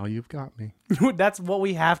 Now you've got me. That's what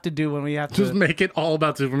we have to do when we have Just to. make it all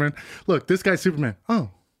about Superman. Look, this guy's Superman. Oh,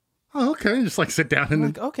 okay. Just like sit down and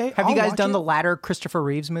Like, okay. Have you I'll guys watch done it. the latter Christopher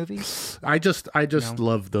Reeves movies? I just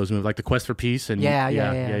love those movies, like the Quest for Peace and Yeah.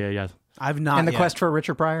 I've not. And the yet. quest for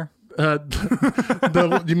Richard Pryor?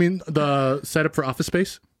 You mean the setup for Office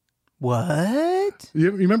Space? What?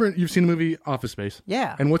 You remember you've seen the movie Office Space?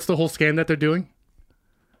 Yeah. And what's the whole scam that they're doing?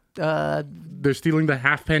 They're stealing the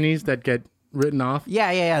half pennies that get written off.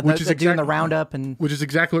 Yeah. Which is They're doing the exact- roundup and Which is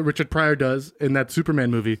exactly what Richard Pryor does in that Superman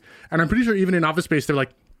movie. And I'm pretty sure even in Office Space, they're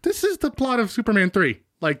like, this is the plot of Superman 3.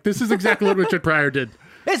 Like, this is exactly what Richard Pryor did.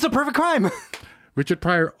 it's a perfect crime. Richard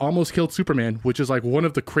Pryor almost killed Superman, which is like one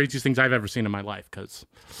of the craziest things I've ever seen in my life. Because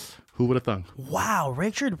Who would have thunk? Wow,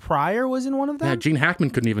 Richard Pryor was in one of them? Yeah, Gene Hackman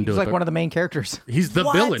couldn't even do He's it. like but one of the main characters. he's the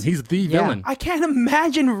What? villain. He's the villain. I can't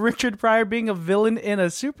imagine Richard Pryor being a villain in a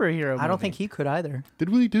superhero movie. I don't think he could either. Did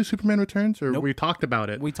we do Superman Returns, or we talked about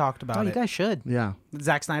it? We talked about Oh, you it. guys should. Yeah.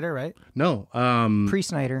 Zack Snyder, right? No.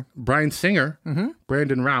 Pre-Snyder. Bryan Singer,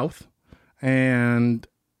 Brandon Routh, and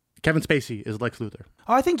Kevin Spacey is Lex Luthor.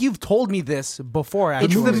 Oh, I think you've told me this before, It's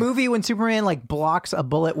actually. the movie when Superman like blocks a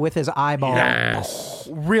bullet with his eyeball. Yes.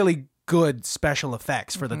 Really good special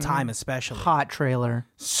effects for the time, especially. Hot trailer.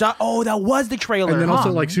 So, that was the trailer. And then huh?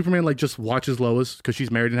 also, like, Superman, like, just watches Lois because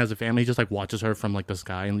she's married and has a family. He just, like, watches her from, like, the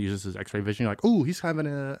sky and uses his X-ray vision. You're like, oh, he's having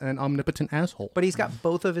an omnipotent asshole. But he's got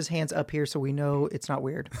both of his hands up here, so we know it's not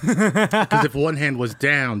weird. Because if one hand was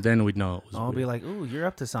down, then we'd know it was I'll weird. be like, ooh, you're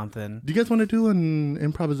up to something. Do you guys want to do an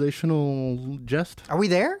improvisational jest? Are we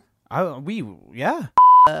there? Yeah.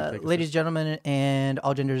 Ladies and gentlemen, and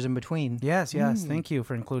all genders in between. Yes. Thank you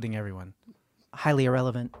for including everyone. Highly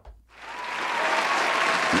irrelevant.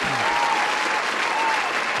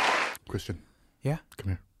 Christian, Yeah. come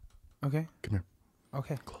here. Okay. Come here.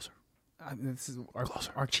 Okay. Closer. This is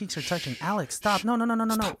our cheeks are touching. Alex, stop. No.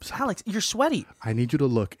 Stop. Alex, you're sweaty. I need you to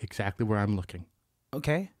look exactly where I'm looking.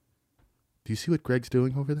 Okay. Do you see what Greg's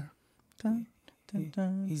doing over there?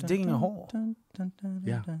 He's digging a hole.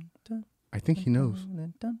 Yeah. I think he knows.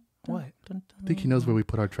 What? I think he knows where we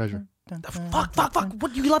put our treasure. Fuck.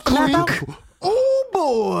 What, you left the map out? Oh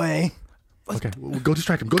boy! Okay, go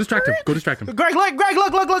distract him. Go distract him. Greg,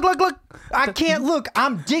 look. I can't look.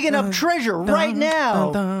 I'm digging up treasure right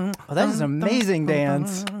now. Oh, that is an amazing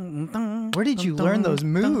dance. Where did you learn those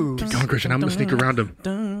moves? Come on, Christian. I'm gonna sneak around him.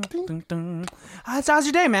 How's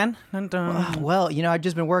your day, man? Well, I've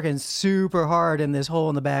just been working super hard in this hole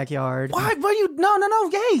in the backyard. Why? What are you? No.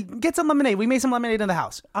 Hey, get some lemonade. We made some lemonade in the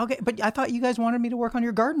house. Okay, but I thought you guys wanted me to work on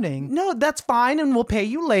your gardening. No, that's fine, and we'll pay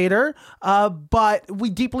you later. But we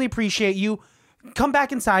deeply appreciate you. Come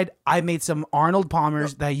back inside. I made some Arnold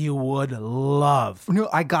Palmers that you would love. No,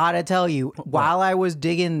 I gotta tell you, while I was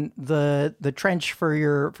digging the trench for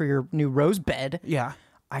your new rose bed, Yeah.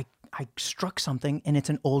 I struck something, and it's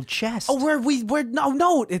an old chest. Oh,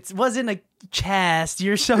 no, it wasn't a chest.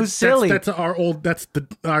 You're so silly. That's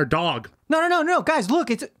our dog. No, guys, look,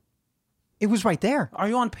 it was right there. Are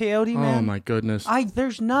you on peyote, man? Oh my goodness.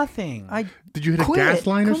 There's nothing. Did you hit quit. a gas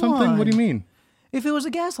line or Come something? What do you on. mean? If it was a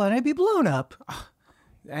gas line, I'd be blown up.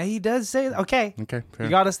 He does say okay. Okay, fair. You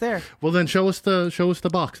got us there. Well, then show us the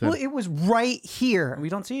box then. Well, it was right here. We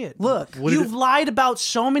don't see it. Look. You've lied about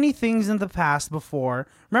so many things in the past before.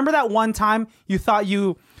 Remember that one time you thought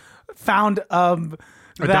you found a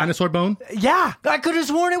dinosaur bone? Yeah. I could have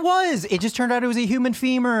sworn it was. It just turned out it was a human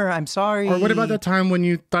femur. I'm sorry. Or what about that time when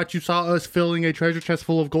you thought you saw us filling a treasure chest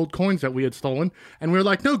full of gold coins that we had stolen, and we were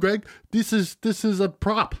like, "No, Greg, this is a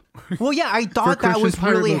prop." Well, yeah, I thought that Christian's was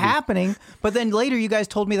pirate really movie. happening, but then later you guys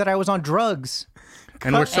told me that I was on drugs.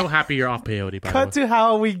 And we're so happy you're off peyote. By Cut the way. to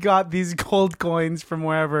how we got these gold coins from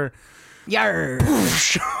wherever. Yarr.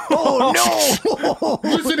 Oh no!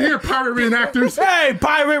 Listen here, pirate reenactors. Hey,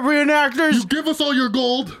 pirate reenactors! You give us all your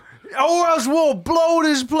gold. Or else we'll blow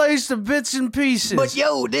this place to bits and pieces. But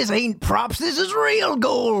yo, this ain't props. This is real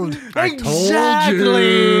gold. I told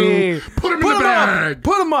Exactly. you. Put him in the bag.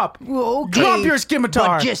 Put him up. Okay, Drop your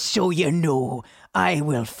scimitar. But just so you know, I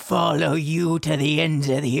will follow you to the ends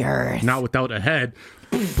of the earth. Not without a head.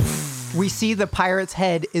 We see the pirate's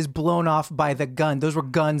head is blown off by the gun. Those were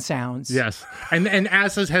gun sounds. Yes. And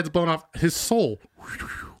as his head's blown off, his soul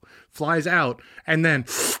flies out and then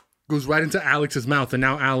goes right into Alex's mouth. And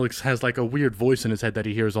now Alex has like a weird voice in his head that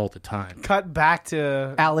he hears all the time. Cut back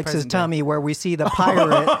to Alex's present day. tummy, where we see the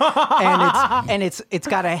pirate, and it's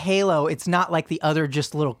got a halo. It's not like the other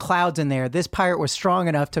just little clouds in there. This pirate was strong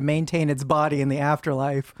enough to maintain its body in the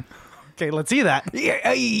afterlife. Okay, let's see that.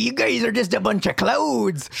 Yeah, you guys are just a bunch of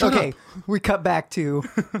clouds. Shut okay, up. we cut back to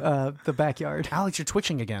the backyard. Alex, you're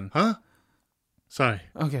twitching again. Huh? Sorry.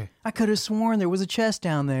 Okay. I could have sworn there was a chest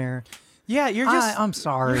down there. Yeah, you're just I'm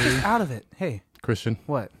sorry. out of it. Hey, Christian,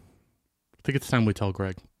 what? I think it's time we tell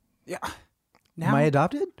Greg. Yeah. Am I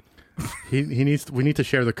adopted? We need to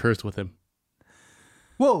share the curse with him.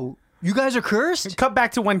 Whoa, you guys are cursed? Cut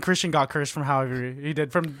back to when Christian got cursed from however he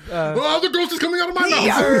did. From Oh, the ghost is coming out of my mouth.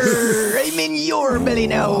 Yarr, I'm in your belly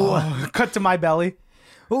now. cut to my belly.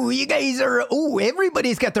 Oh, you guys are. Oh,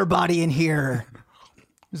 everybody's got their body in here.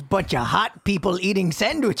 There's a bunch of hot people eating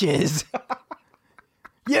sandwiches.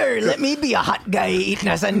 Here, let me be a hot guy eating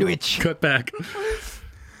a sandwich. Cut back.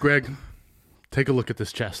 Greg, take a look at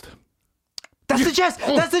this chest. That's the chest.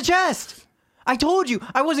 That's the chest. I told you.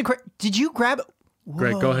 I wasn't. Did you grab it?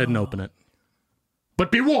 Greg, go ahead and open it.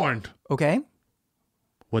 But be warned. Okay.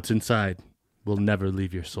 What's inside will never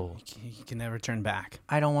leave your soul. You can never turn back.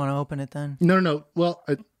 I don't want to open it then. No. Well,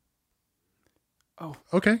 Oh.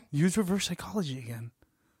 okay. Use reverse psychology again.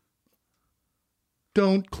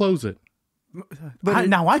 Don't close it. But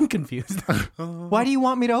Now I'm confused. why do you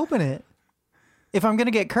want me to open it? If I'm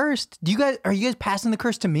gonna get cursed, are you guys passing the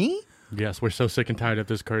curse to me? Yes, we're so sick and tired of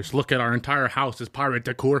this curse. Look at our entire house is pirate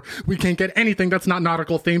decor. We can't get anything that's not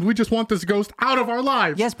nautical themed. We just want this ghost out of our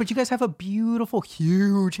lives. Yes, but you guys have a beautiful,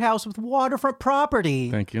 huge house with waterfront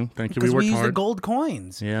property. Thank you. We Because we worked use the hard. gold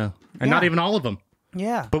coins. Yeah. And not Yeah. even all of them.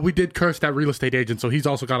 Yeah. But we did curse that real estate agent, so he's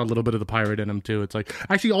also got a little bit of the pirate in him too. It's like,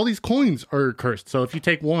 actually, all these coins are cursed. So if you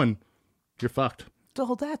take one, you're fucked.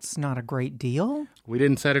 Oh, that's not a great deal. We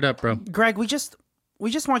didn't set it up, bro. Greg, we just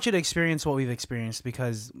want you to experience what we've experienced,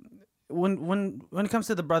 because when it comes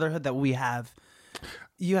to the brotherhood that we have,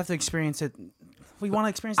 you have to experience it. We want to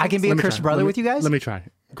experience it. I can be a Let me cursed try. brother Let me- with you guys? Let me try.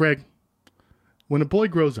 Greg, when a boy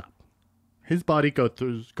grows up, his body goes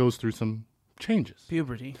through some changes.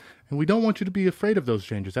 puberty. And we don't want you to be afraid of those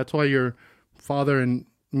changes. That's why your father and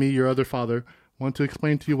me, your other father, want to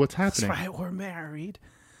explain to you what's That's happening. right. We're married.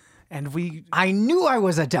 And we, I knew I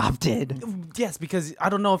was adopted. yes, because I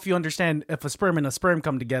don't know if you understand, if a sperm and a sperm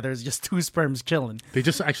come together, it's just two sperms chilling. They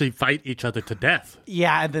just actually fight each other to death.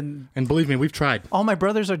 Yeah, and then And believe me, we've tried. All my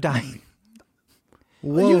brothers are dying.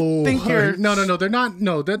 Whoa. You think you're- No, they're not.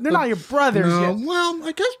 No, they're not your brothers No, yet. well,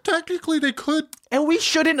 I guess technically they could. And we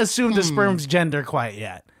shouldn't assume the sperm's gender quite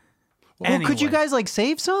yet. Well, could you Anyway. guys like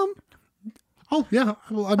save some? Oh, yeah.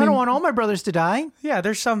 Well, I I mean, don't want all my brothers to die. Yeah,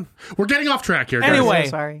 there's some. we're getting off track here, guys. Anyway.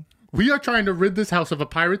 So sorry. We are trying to rid this house of a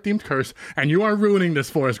pirate-themed curse, and you are ruining this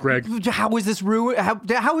for us, Greg. How is this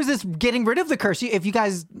how is this getting rid of the curse? If you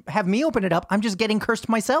guys have me open it up, I'm just getting cursed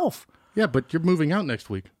myself. Yeah, but you're moving out next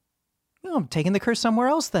week. Well, I'm taking the curse somewhere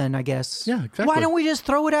else then, I guess. Yeah, exactly. Why don't we just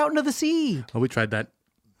throw it out into the sea? Oh, we tried that.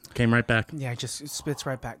 Came right back. Yeah, it just spits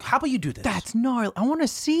right back. How about you do this? That's gnarly. I want to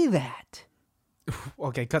see that.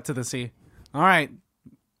 Okay, cut to the sea. All right.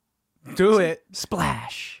 Do it.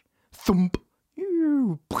 Splash. Thump.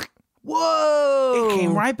 Ew. Whoa. It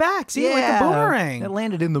came right back. See, like a boomerang. It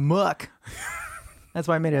landed in the muck. That's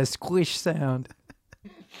why I made a squish sound.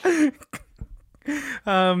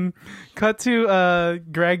 Cut to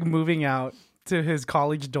Greg moving out to his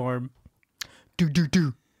college dorm.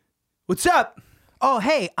 Do. What's up? Oh,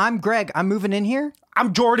 hey, I'm Greg. I'm moving in here.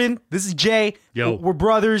 I'm Jordan. This is Jay. Yo. We're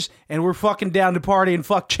brothers, and we're fucking down to party and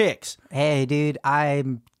fuck chicks. Hey, dude,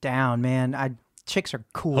 I'm down, man. Chicks are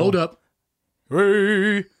cool. Hold up.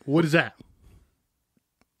 Hey. What is that?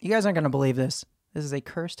 You guys aren't going to believe this. This is a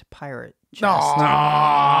cursed pirate chest.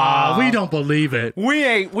 Ah, we don't believe it. We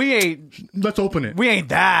ain't Let's open it.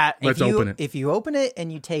 that. Let's open it. If you open it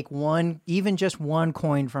and you take one, even just one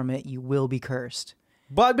coin from it, you will be cursed.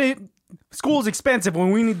 But school's expensive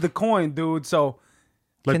when we need the coin, dude. So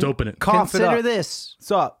Let's open it. cough it Consider up. this.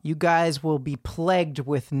 What's up? You guys will be plagued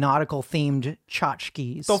with nautical-themed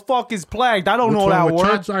tchotchkes. The fuck is plagued? I don't What's know wrong that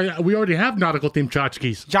with word. church? We already have nautical-themed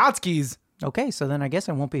tchotchkes. Jotskis. Okay, so then I guess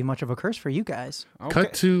it won't be much of a curse for you guys.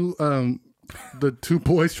 Cut to the two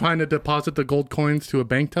boys trying to deposit the gold coins to a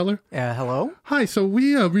bank teller. Hello? Hi, so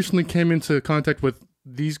we recently came into contact with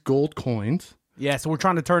these gold coins. Yeah, so we're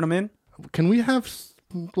trying to turn them in. Can we have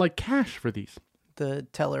like cash for these? The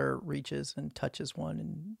teller reaches and touches one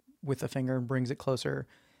and with a finger and brings it closer.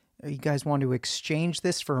 You guys want to exchange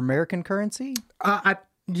this for American currency?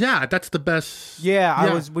 Yeah, that's the best.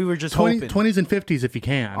 Yeah, we were just hoping. 20s and 50s if you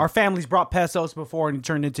can. Our families brought pesos before and it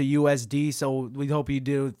turned into USD, so we hope you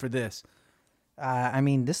do for this. I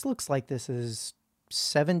mean, this looks like this is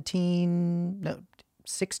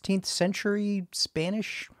 16th century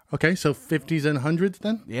Spanish. Okay, so 50s and 100s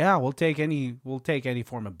then? Yeah, we'll take any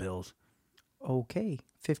form of bills. Okay,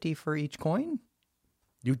 50 for each coin?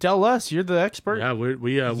 You tell us, you're the expert. Yeah, we're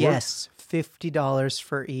Yes, $50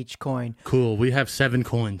 for each coin. cool. We have 7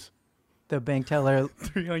 coins. The bank teller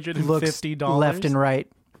 $350. looks left and right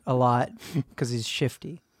a lot because he's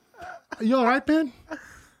shifty. You all right, man?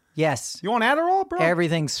 Yes, You want Adderall, bro?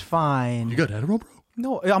 everything's fine. You got Adderall, bro?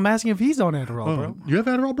 No, I'm asking if he's on Adderall, bro. You have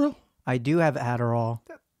Adderall, bro? I do have Adderall.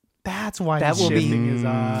 That's why That he's will be shifting his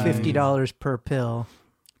eyes. $50 per pill.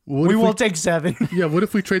 What We if will take 7. Yeah, what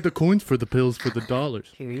if we trade the coins for the pills for the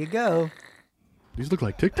dollars? Here you go. These look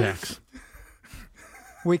like Tic Tacs.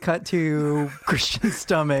 We cut to Christian's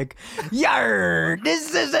stomach. Yar!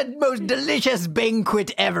 This is the most delicious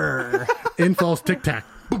banquet ever. In falls Tic Tac.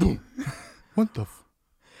 Boom, boom. What the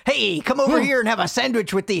Hey, come over here and have a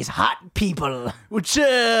sandwich with these hot people. What's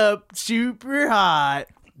up? Super hot.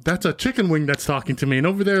 That's a chicken wing that's talking to me. And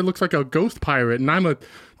over there it looks like a ghost pirate. And I'm a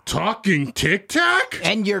Talking Tic Tac?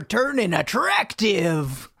 And you're turning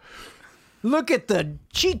attractive. Look at the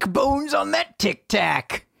cheekbones on that Tic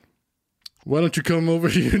Tac. Why don't you come over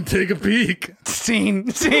here and take a peek? Scene.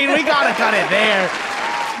 We gotta cut it there.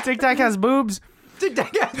 Tic Tac has boobs. Tic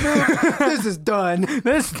Tac has boobs. This is done.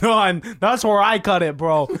 This done. That's where I cut it,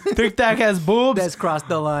 bro. Tic Tac has boobs. That's crossed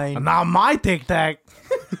the line. Not my Tic Tac.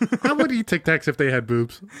 I would eat Tic Tacs if they had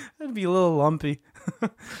boobs. It'd be a little lumpy.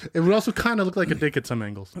 It would also kind of look like a dick at some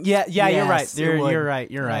angles. Yeah, you're right. Yes, it would. You're right.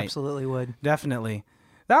 You're It right. absolutely would. Definitely.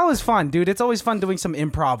 That was fun, dude. It's always fun doing some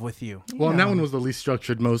improv with you. Well, and that one was the least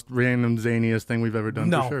structured, most random, zaniest thing we've ever done,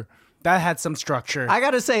 No, for sure. that had some structure. I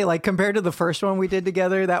gotta say, like, compared to the first one we did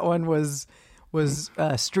together, that one was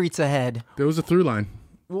streets ahead. There was a through line.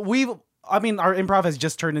 I mean, our improv has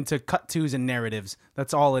just turned into cut twos and narratives.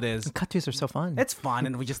 That's all it is. Cut twos are so fun. It's fun,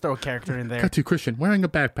 and we just throw a character in there. Cut to Christian wearing a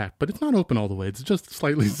backpack, but it's not open all the way. It's just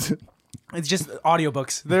slightly. It's just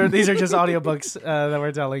audiobooks. These are just audiobooks that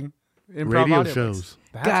we're telling. Improv Radio audiobooks. shows.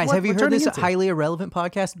 That's Guys, what have you we're heard turning this into. highly irrelevant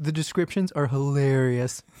podcast? The descriptions are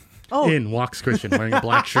hilarious. Oh, In walks Christian wearing a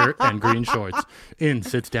black shirt and green shorts. In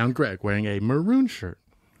sits down Greg wearing a maroon shirt.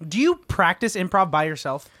 Do you practice improv by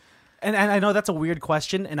yourself? And I know that's a weird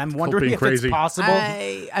question, and I'm wondering being if crazy. it's possible.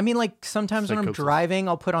 I mean, like, sometimes when I'm Psychosis. driving,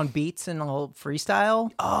 I'll put on beats and I'll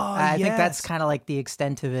freestyle. I think that's yes. kind of like the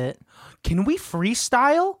extent of it. Can we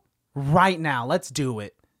freestyle right now? Let's do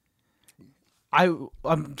it. Are you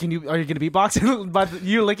gonna beatbox? But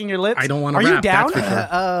you licking your lips? I don't want to Are rap. you down? That's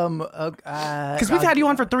for sure. Because we've had you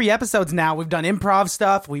on for 3 episodes now. We've done improv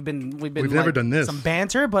stuff. We've never like, done this. some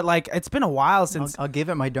banter, but like it's been a while since. I'll give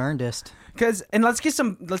it my darndest. And let's give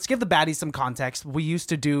the baddies some context. We used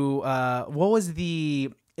to do what was the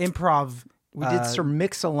improv? We did Sir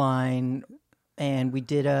Mix-a-Line, and we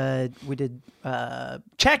did Check It.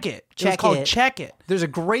 It was Check called It. Check It. There's a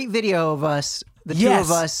great video of us, the two Yes.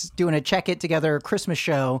 of us, doing a Check It Together Christmas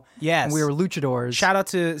show. Yes. And we were luchadors. Shout out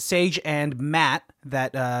to Sage and Matt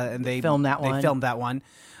and they Filmed that They one. filmed that one.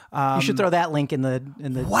 You should throw that link in the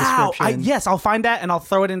Wow. description. Yes, I'll find that and I'll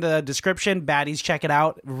throw it in the description. Baddies, check it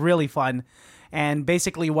out. Really fun. And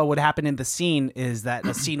basically what would happen in the scene is that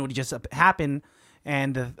a scene would just happen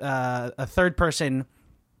and a third person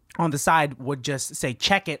on the side would just say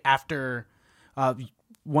check it after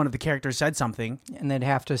one of the characters said something. And they'd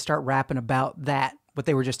have to start rapping about that, what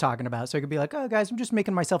they were just talking about. So it could be like, oh, guys, I'm just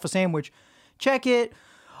making myself a sandwich. Check it.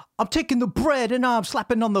 I'm taking the bread and I'm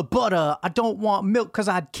slapping on the butter. I don't want milk because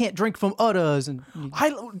I can't drink from udders. And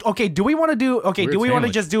Do we want to do Weird do we want to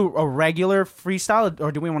sandwich. just do a regular freestyle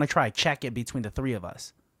or do we want to try check it between the three of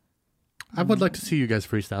us? I would like to see you guys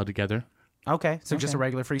freestyle together. Okay, so just a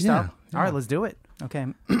regular freestyle. Yeah, All right, let's do it. okay.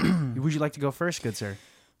 Would you like to go first, good sir?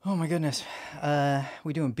 Oh my goodness.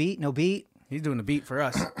 We doing beat? No beat? He's doing a beat for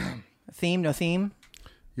us. Theme? No theme?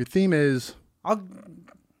 Your theme is What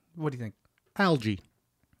do you think? algae.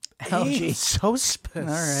 Algae. It's so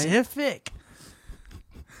specific.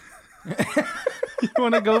 You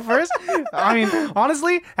want to go first? I mean,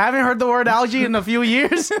 honestly, haven't heard the word algae in a few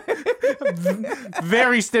years.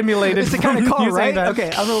 Very stimulated. It's the kind of call, you saying right? that.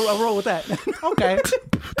 Okay, I'll roll with that. Okay.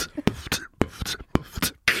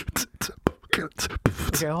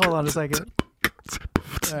 Okay, hold on a second.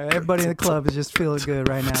 All right, everybody in the club is just feeling good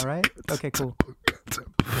right now, right? Okay, cool.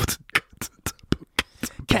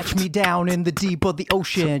 Catch me down in the deep of the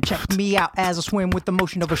ocean. Check me out as I swim with the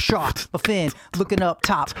motion of a shark, a fin, looking up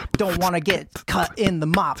top. Don't want to get cut in the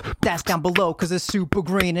mop. That's down below because it's super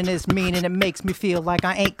green and it's mean and it makes me feel like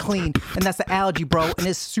I ain't clean. And that's the algae, bro, and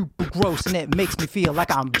it's super gross and it makes me feel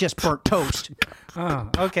like I'm just burnt toast. Oh,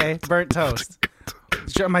 okay. Burnt toast.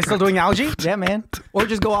 Am I still doing algae? Yeah, man. Or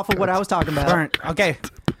just go off of what I was talking about. Burnt. Okay.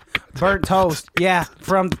 Burnt toast. Yeah,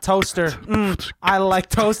 from the toaster. I like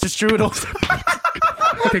toaster strudels.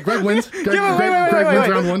 Okay, Greg wins. Greg Wait, wins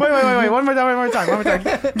round one. Wait. One more time.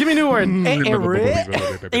 Give me a new word.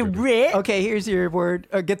 Okay, here's your word.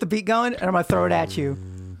 Get the beat going, and I'm going to throw it at you.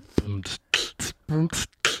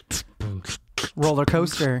 Roller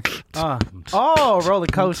coaster. Roller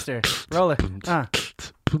coaster.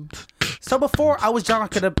 So before I was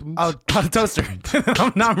talking about a toaster.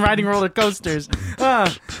 Now I'm riding roller coasters.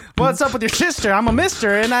 What's up with your sister? I'm a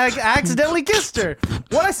mister and I accidentally kissed her.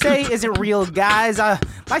 What I say isn't real, guys. I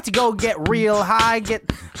like to go get real high, get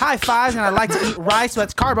high fives, and I like to eat rice, so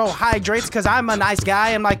that's carbohydrates because I'm a nice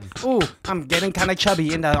guy. I'm like, ooh, I'm getting kind of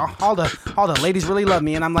chubby and all the ladies really love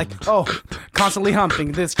me. And I'm like, oh, constantly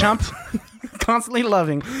humping this chump. Constantly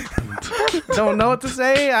loving. Don't know what to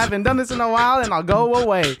say. I haven't done this in a while and I'll go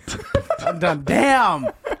away. I'm done. Damn.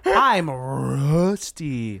 I'm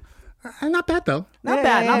rusty. Not bad though. Not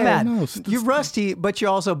bad. No, You're rusty, but you're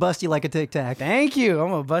also busty like a Tic Tac. Thank you.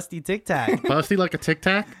 I'm a busty Tic Tac. Busty like a Tic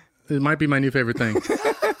Tac. It might be my new favorite thing.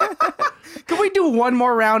 Can we do one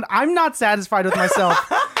more round? I'm not satisfied with myself,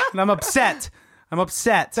 and I'm upset.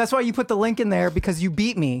 That's why you put the link in there, because you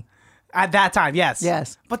beat me. At that time, yes.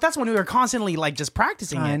 Yes. But that's when we were constantly like just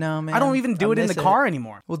practicing it. I know, man. I don't even do I it in the miss car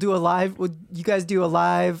anymore. We'll do a live. You guys do a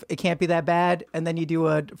live. It can't be that bad, and then you do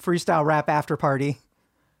a freestyle rap after party.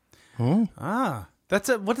 Ah.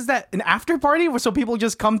 What is that? An after party? So people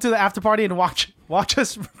just come to the after party and watch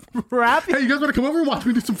us rap? Hey, you guys want to come over and watch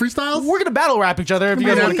me do some freestyles? We're gonna battle rap each other if you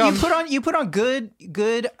guys want to come. You put on good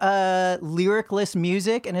lyricless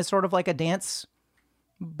music, and it's sort of like a dance,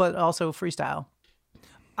 but also freestyle.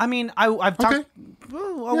 I mean, I've talked. Okay.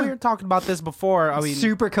 Well, we were talking about this before. I mean,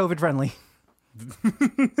 Super COVID friendly.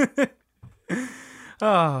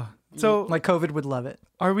 so Like COVID would love it.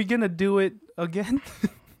 are we gonna do it again?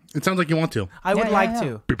 It sounds like you want to. I would yeah, like yeah.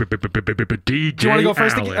 to. DJ Do you want to go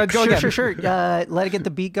first? Go again. Sure. Let it get the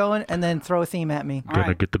beat going, and then throw a theme at me. All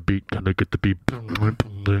right. Get the beat. Gonna get the beat.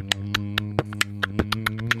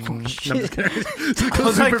 Shit. I'm just kidding. It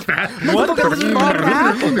goes like, super fast. What the fuck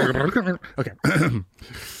happened? Okay.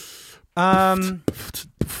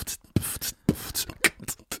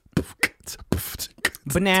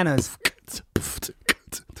 Bananas.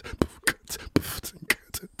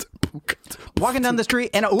 Walking down the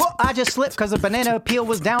street, and I just slipped because the banana peel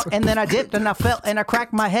was down, and then I dipped, and I fell, and I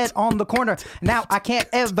cracked my head on the corner. Now I can't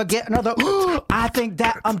ever get another. I think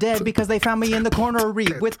that I'm dead because they found me in the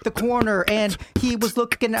cornery with the corner, and he was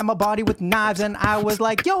looking at my body with knives, and I was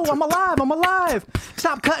like, yo, I'm alive.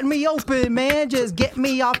 Stop cutting me open, man. Just get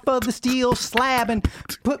me off of the steel slab and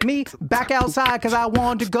put me back outside, because I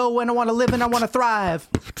want to go, and I want to live, and I want to thrive.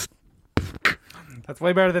 That's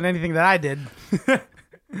way better than anything that I did.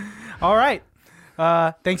 All right.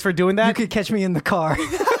 Thanks for doing that. You could catch me in the car.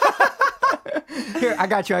 Here, I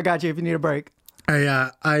got you if you need a break.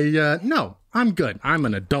 No, I'm good. I'm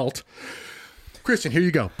an adult. Christian, here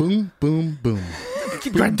you go. Boom, boom, boom.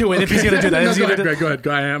 Go ahead, do it if he's going to do that. No,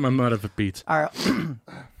 go ahead. I'm out of beats. All right.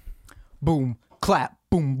 Boom, clap,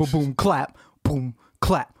 boom, boom, boom, clap, boom,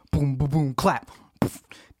 clap, boom, boom, boom, clap.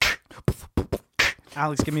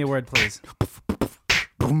 Alex, give me a word, please.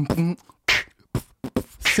 Boom, boom.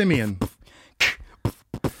 Simeon.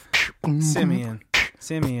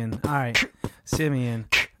 Simeon. All right. Simeon.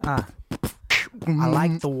 I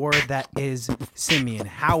like the word that is Simeon.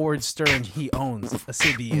 Howard Stern, he owns a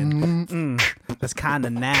Simeon. That's kind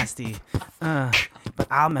of nasty. But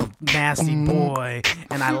I'm a nasty boy,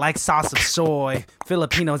 and I like sauce of soy.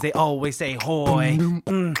 Filipinos, they always say hoy.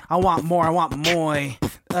 I want more.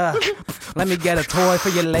 Let me get a toy for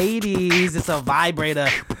your ladies. It's a vibrator.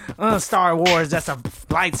 Star Wars, that's a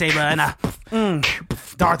lightsaber. And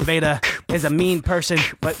Darth Vader is a mean person,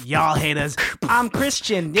 but y'all haters. I'm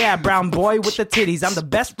Christian, yeah, brown boy with the titties. I'm the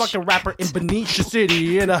best fucking rapper in Benicia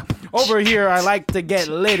City. And over here, I like to get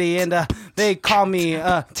litty. And they call me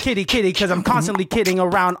kitty, because I'm constantly kidding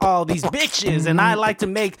around all these bitches. And I like to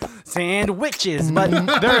make sandwiches, but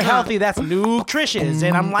they're healthy, that's nutritious.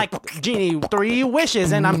 And I'm like Genie, 3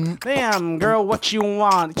 wishes. And I'm, damn, girl, what you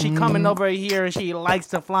want? She coming over here and she likes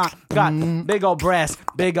to flaunt. Got big old breasts,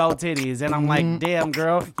 big old titties. And I'm like, damn,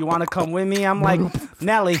 girl, you want to come with me? I'm like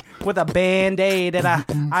Nelly with a Band-Aid, and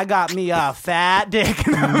I got me a fat dick.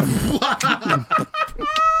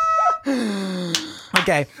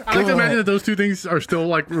 Okay. I like to imagine that those two things are still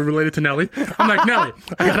like related to Nelly. I'm like, Nelly,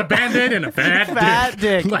 I got a Band-Aid and a fat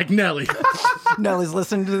dick. Like Nelly. Nelly's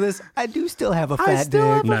listening to this. I do still have a fat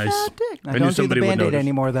dick. Nice. I don't do the Band-Aid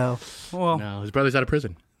anymore, though. Well, No, his brother's out of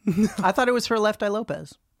prison. I thought it was for Left Eye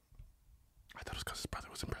Lopez. I thought it was because his brother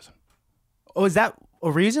was in prison. oh, is that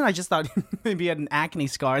a reason? I just thought maybe he had an acne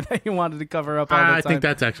scar that you wanted to cover up all the time. I think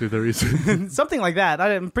that's actually the reason. Something like that.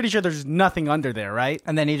 I'm pretty sure there's nothing under there, right?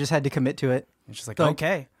 And then he just had to commit to it. It's just like, Like-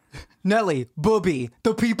 okay. Nelly, Booby,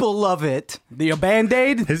 the people love it. The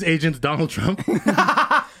Band-Aid? His agent's Donald Trump.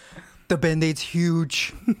 The Band-Aid's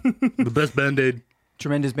huge. The best Band-Aid.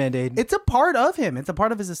 Tremendous Band-Aid. It's a part of him. It's a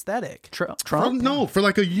part of his aesthetic. Trump? No, for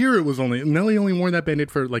like a year it was only. Nelly only wore that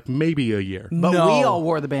Band-Aid for like maybe a year. But No. we all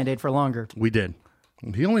wore the Band-Aid for longer. We did.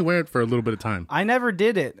 He only wore it for a little bit of time. I never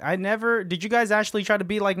did it. Did you guys actually try to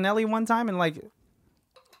be like Nelly one time and like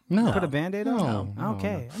No. put a Band-Aid on? No.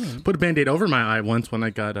 Okay. I mean, Put a Band-Aid over my eye once when I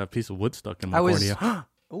got a piece of wood stuck in my cornea.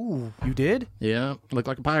 ooh, you did? Yeah, looked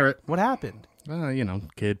like a pirate. What happened?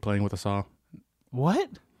 Kid playing with a saw. What?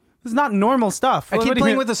 This is not normal stuff. A What kid do you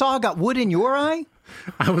playing mean? with a saw got wood in your eye?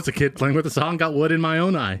 I was a kid playing with a saw and got wood in my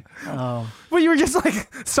own eye. Oh. Well, you were just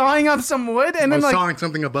like sawing up some wood and I then was like sawing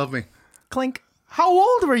something above me. Clink. How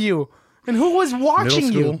old were you? And who was watching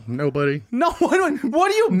Middle school, you? nobody. No,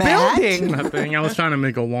 what are you Matt? building? Nothing. I was trying to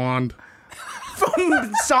make a wand,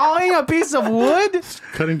 From sawing a piece of wood?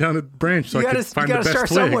 cutting down a branch so You I gotta, could find you the gotta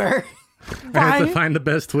best start twig. somewhere. I had to Fine. find the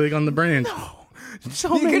best twig on the branch.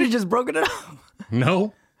 So You could many. have just broken it up.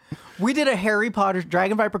 No. We did a Harry Potter,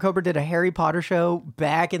 Dragon Viper Cobra did a Harry Potter show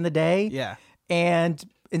back in the day. Yeah. And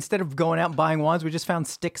instead of going out and buying wands, we just found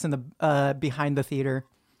sticks in the behind the theater.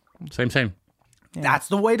 Same. That's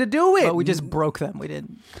the way to do it. But we just broke them. We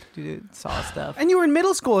didn't do saw stuff. And you were in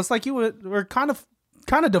middle school. It's like you were kind of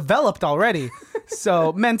developed already.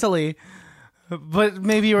 So mentally. But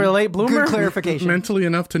maybe you were a late bloomer. Good clarification. Mentally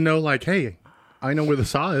enough to know, like, hey, I know where the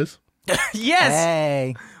saw is. Yes.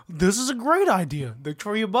 Hey. This is a great idea. The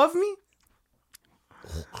tree above me?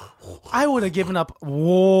 I would have given up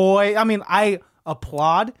way. I mean, I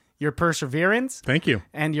applaud your perseverance Thank you.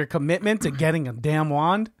 and your commitment to getting a damn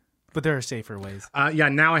wand, but there are safer ways. Yeah,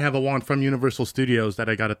 now I have a wand from Universal Studios that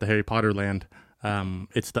I got at the Harry Potter land.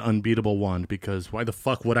 It's the unbeatable wand because why the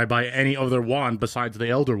fuck would I buy any other wand besides the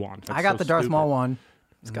Elder Wand? That's I got so the Darth stupid. Maul one.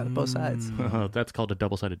 It's got it both sides. That's called a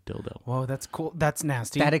double-sided dildo. Whoa, that's cool. That's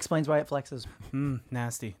nasty. That explains why it flexes.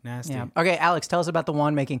 Nasty. Yeah. Okay, Alex, tell us about the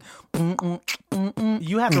wand making.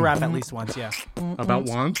 You have to rap at least once, yeah. About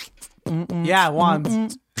wands? Yeah,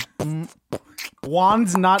 wands.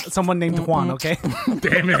 Wands, not someone named Juan, okay?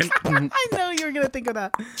 Damn it. I know you were going to think of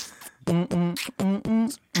that.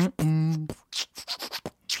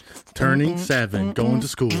 Turning 7, going to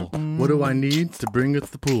school. What do I need to bring it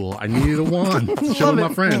to the pool? I need a wand to show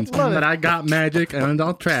my friends that I got magic and I'm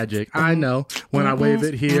all tragic. I know when I wave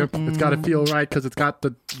it here, it's got to feel right because it's got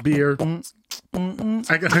the beer.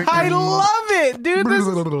 I love it, dude. This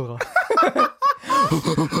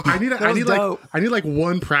I need like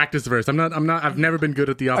one practice verse. I've never been good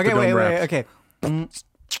at the off the Okay, dome wait. raps. Okay.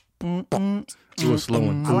 Do a slow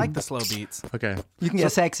one. I like the slow beats. Okay. You can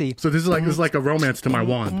get sexy. So this is like a romance to my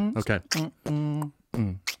wand. Okay.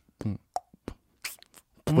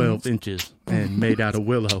 12 inches and made out of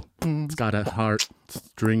willow. It's got a heart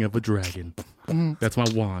string of a dragon. That's my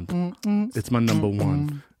wand. It's my number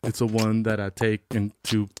one. It's the one that I take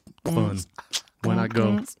into fun when I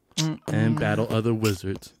go and battle other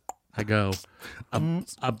wizards. I go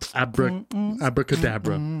abracadabra,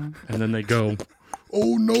 and then they go,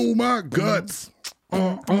 oh no, my guts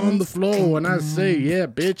on the floor, and I say, yeah,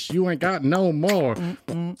 bitch, you ain't got no more.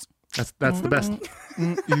 That's the best.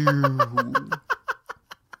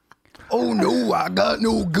 Oh no, I got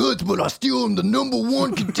no guts, but I still am the number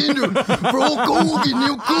one contender for Hulk Hogan.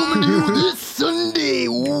 They're coming here this Sunday.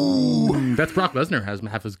 Ooh. That's Brock Lesnar has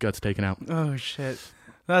half his guts taken out. Oh, shit.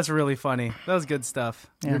 That's really funny. That was good stuff.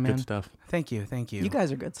 Yeah, You're man. good stuff. Thank you. You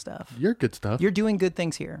guys are good stuff. You're good stuff. You're doing good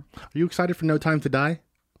things here. Are you excited for No Time to Die?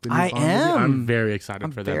 The new I Bond movie? am. I'm very excited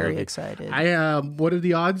I'm for that very movie. excited. What are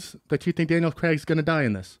the odds that you think Daniel Craig's going to die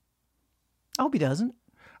in this? I hope he doesn't.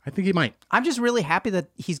 I think he might. I'm just really happy that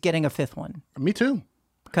he's getting a fifth one Me too.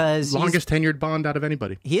 because Longest tenured Bond out of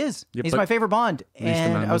anybody. he is. Yeah, He's but my favorite Bond, amount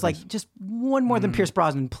and of I was like, movies. just one more than Pierce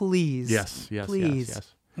Brosnan, please. Yes, please.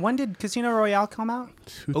 yes. When did Casino Royale come out?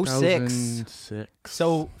 2006.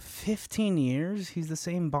 So 15 years, he's the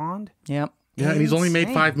same Bond? Yep. Yeah, and he's only made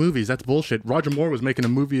Insane. 5 movies. That's bullshit. Roger Moore was making a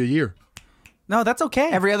movie a year, No, that's okay.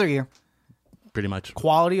 Every other year. pretty much.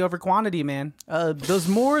 Quality over quantity, man. Those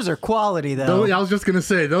Moors are quality though. I was just gonna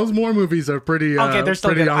say those Moore movies are pretty. Okay, they're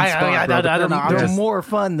still pretty good. on spot. I bro. don't know. They're Yes. more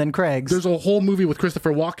fun than Craig's. There's a whole movie with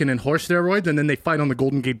Christopher Walken and horse steroids, and then they fight on the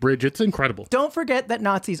Golden Gate Bridge. It's incredible. Don't forget that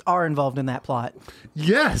Nazis are involved in that plot.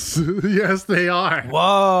 Yes, yes, they are.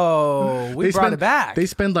 Whoa. We brought it back. They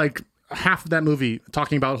spend like half of that movie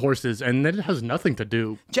talking about horses, and then it has nothing to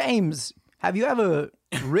do. James, have you ever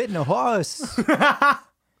ridden a horse?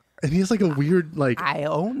 And he has like a weird like I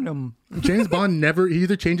own them. James Bond he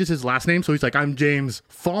either changes his last name, so he's like I'm James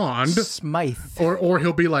Fond, Smythe. or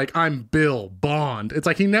he'll be like I'm Bill Bond. It's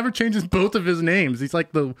like he never changes both of his names. He's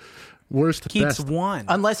like the worst Keeps best. one.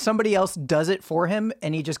 Unless somebody else does it for him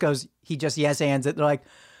and he just yes ands it. They're like,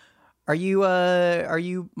 are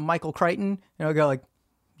you Michael Crichton? And I'll go like,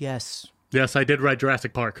 yes. Yes, I did write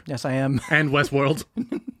Jurassic Park Yes, I am. and Westworld.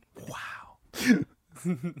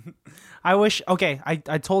 I wish. Okay, I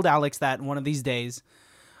told Alex that one of these days,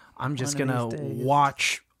 I'm just One gonna of these days.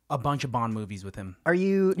 watch a bunch of Bond movies with him. Are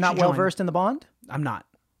you not should well join. versed in the Bond? I'm not.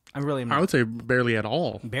 I really am I not. would say barely at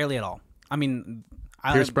all. Barely at all. I mean,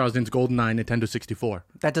 Pierce Brosnan's GoldenEye Nintendo 64,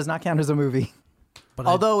 That does not count as a movie. but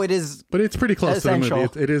Although it is, but it's pretty close to the Essential.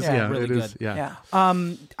 movie. It is, Yeah, yeah, really it is, good. yeah.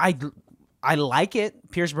 yeah. I like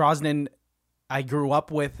it. Pierce Brosnan I grew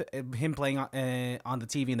up with him playing on the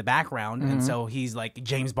TV in the background, and so he's like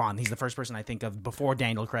James Bond. He's the first person I think of before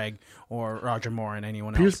Daniel Craig or Roger Moore and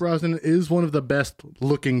anyone Pierce else. Brosnan is one of the best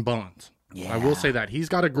looking Bonds. Yeah. I will say that. He's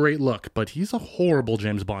got a great look, but he's a horrible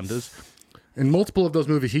James Bond. In multiple of those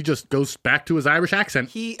movies, he just goes back to his Irish accent.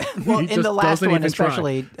 He in just the last doesn't one even try.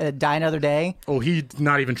 especially, Die Another Day. Oh, he's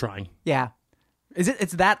not even trying. Yeah.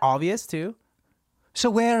 It's that obvious too? So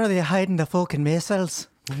where are they hiding the fucking missiles?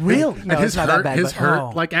 Really? And No, his it's not that hurt, bad, his but-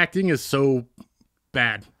 hurt like acting is so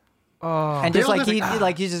bad. And just all like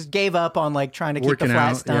have he just gave up on like trying to keep the Working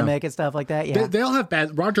flat out, stomach and stuff like that. Yeah. They all have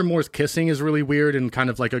bad. Roger Moore's kissing is really weird and kind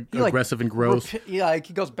of like aggressive and gross. Like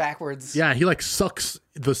he goes backwards. Yeah, he like sucks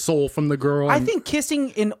the soul from the girl. I and think kissing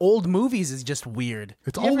in old movies is just weird.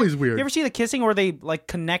 It's always weird. You ever see the kissing where they like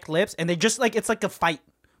connect lips and they just like it's like a fight?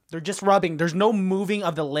 They're just rubbing. There's no moving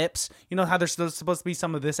of the lips. You know how there's supposed to be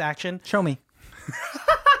some of this action? Show me.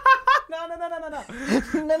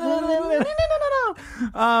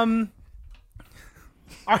 No.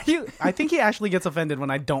 Are you? I think he actually gets offended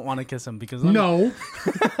when I don't want to kiss him because No,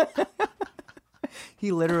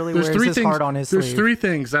 He literally there's wears three his things. heart on his There's sleeve. three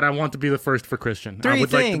things that I want to be the first for Christian. I Three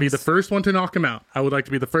would like to be the things. first one to knock him out. I would like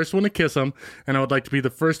to be the first one to kiss him, and I would like to be the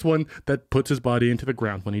first one that puts his body into the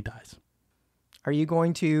ground when he dies. Are you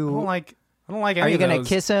going I to? don't like any Are you of going to those.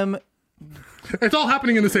 kiss him It's all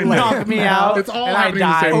happening in the same day. Knock me out. It's all and I happening in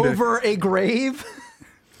the die. same day. over a grave?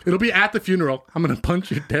 It'll be at the funeral. I'm gonna punch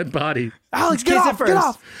your dead body. Alex, get Kiss it off! Get first.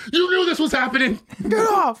 off! You knew this was happening. Get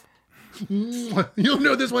off! You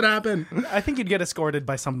knew this would happen. I think you'd get escorted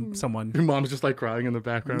by someone. Your mom's just like crying in the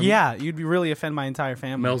background. Yeah, you'd really offend my entire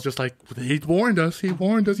family. Mel's just like, he warned us. He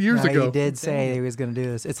warned us years ago. He did say he was going to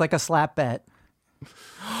do this. It's like a slap bet.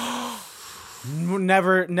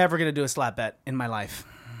 Never gonna do a slap bet in my life.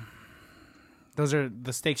 The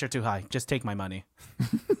stakes are too high. Just take my money.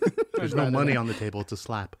 There's no money on the table. It's a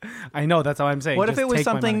slap. I know, that's how I'm saying. What if Just it was take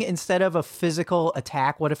my something money. instead of a physical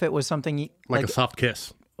attack? What if it was something Like a soft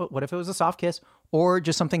kiss. what if it was a soft kiss or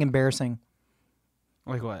just something embarrassing?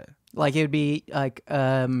 Like what? Like it would be like You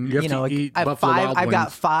have to like eat I have Buffalo five. Wild I've got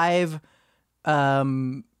Wings.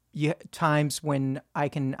 5 times when I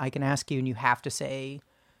can ask you and you have to say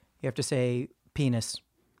penis,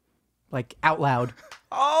 like out loud.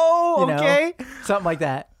 Oh, You know? okay. Something like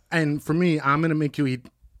that. And for me, I'm gonna make you eat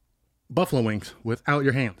buffalo wings without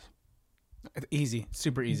your hands. Easy,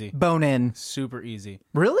 super easy, Bone in. super easy.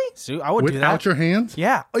 Really? I would do Without that. your hands?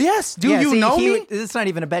 Yeah. Oh, yes. Do Yeah, you see, know he me? would- it's not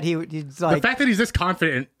even a bet. He's The like, fact that he's this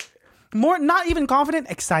confident, More, not even confident,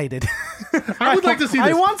 excited. I would like to see this.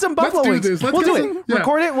 I want some buffalo Let's do wings. this. Let's We'll get do some- it. yeah.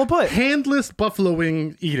 Record it. We'll put. Handless buffalo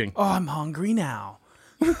wing eating. Oh, I'm hungry now.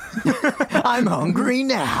 I'm hungry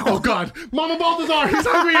now. Oh God, Mama Balthazar, he's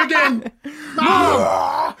hungry again.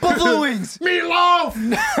 No! Buffalo wings.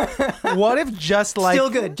 Meatloaf. What if just like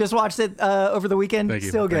Still good. Just watched it over the weekend. Thank you.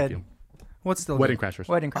 Still Thank good. you. What's still Wedding good? Crashers.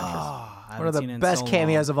 Wedding Crashers. I One of haven't seen it the in best so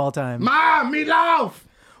cameos long. of all time. Mom, meatloaf.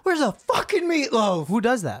 Where's the fucking meatloaf? Who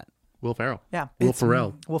does that? Will Ferrell. Yeah. Will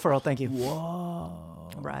Ferrell. Will Ferrell, thank you. Whoa.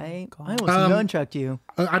 Right? I almost Um, nunchucked you.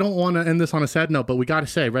 I don't want to end this on a sad note, but we got to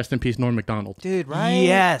say, rest in peace, Norm Macdonald. Dude, right?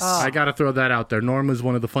 Yes. Oh, I got to throw that out there. Norm was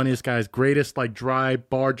one of the funniest guys, greatest like dry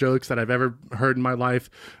bar jokes that I've ever heard in my life.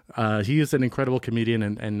 He is an incredible comedian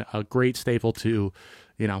and a great staple to,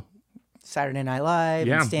 Saturday Night Live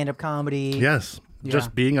Yeah. and stand-up comedy. yes,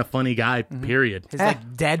 just being a funny guy, period. His like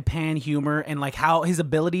deadpan humor and like how his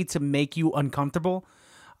ability to make you uncomfortable.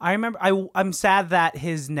 I remember I'm sad that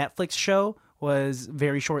his Netflix show was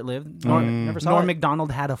very short-lived. Never saw Norm it.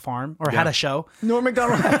 Macdonald had a farm or had a show. Norm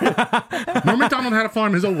Macdonald. Norm Macdonald had a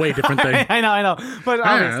farm is a way different thing. I know. But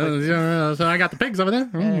obviously, So I got the pigs over there.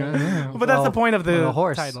 but that's the point of the a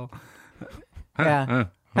horse. title. yeah.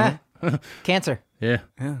 Cancer. Yeah.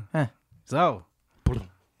 So,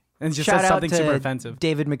 and just Shout says out something to super offensive.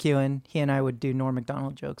 David McEwen. He and I would do Norm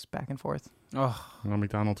Macdonald jokes back and forth. Oh Norm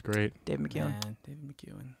Macdonald's great. David McEwen. man, David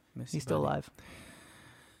McEwen. Miss you, He's still buddy. alive.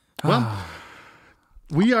 Well,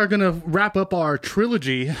 we are going to wrap up our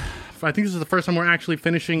trilogy. I think this is the first time we're actually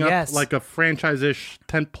finishing up Yes. like a franchise-ish,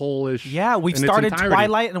 tentpole-ish. Yeah, we in its started entirety.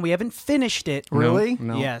 Twilight and we haven't finished it. Really?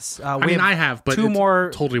 No. Yes. I mean, I have, but two it's more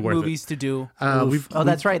totally worth movies to do. Oh,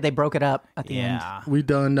 that's right. They broke it up at the end. Yeah. We've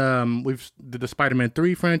done we've did the Spider-Man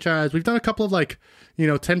 3 franchise. We've done a couple of like,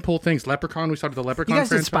 tentpole things. Leprechaun, we started the Leprechaun You guys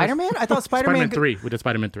franchise. did Spider-Man? I thought Spider-Man. Spider-Man 3. We did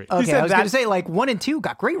Spider-Man 3. Okay, said I was going to that- say like 1 and 2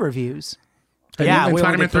 got great reviews. Yeah, and we only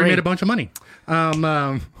Spider-Man did 3 3. made a bunch of money.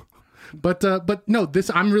 But no,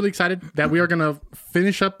 I'm really excited that we are gonna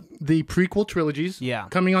finish up the prequel trilogies. Yeah.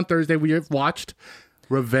 Coming on Thursday, we have watched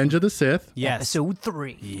Revenge of the Sith, Yes. Episode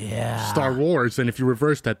 3. Yeah. Star Wars, and if you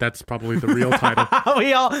reverse that, that's probably the real title.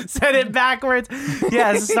 We all said it backwards.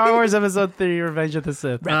 Yes, Star Wars Episode 3, Revenge of the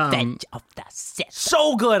Sith. Revenge of the Sith.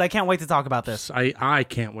 So good. I can't wait to talk about this. I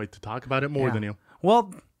can't wait to talk about it more than you.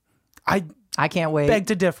 Well, I I can't wait beg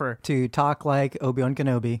to differ. to talk like Obi-Wan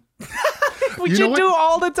Kenobi. We You know should what? do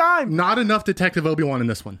all the time. Not enough Detective Obi-Wan in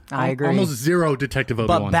this one. I agree. Almost zero Detective But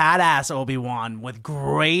Obi-Wan. badass Obi-Wan with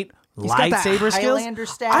great got that lightsaber skills. Highlander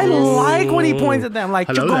status. I like when he points at them like,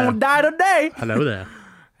 Hello you're going to there. die today. Hello there.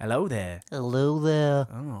 Hello there. Hello there.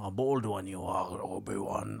 Oh, a bold one you are,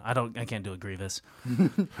 Obi-Wan. I can't do a Grievous. I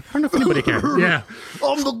don't know if anybody can. Yeah.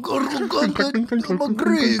 I'm a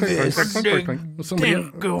Grievous. Somebody,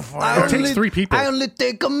 I it takes 3 people. I only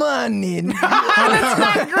take a money. That's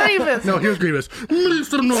not Grievous. No, here's Grievous.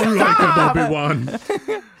 Mr. No like Obi-Wan.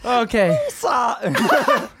 Okay.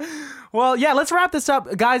 Well, yeah, let's wrap this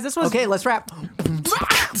up. Guys, this was... Okay, let's wrap.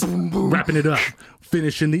 Wrapping it up.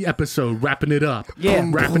 Finishing the episode. Wrapping it up. Yeah.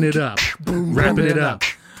 Wrapping it up. Wrapping it up.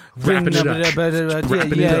 Wrapping it up.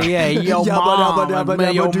 Wrapping it up. Yeah, yo,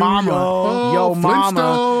 mom. Yo, mama. Oh, Yo, mama.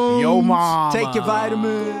 Flintstones. Yo, mama. Take your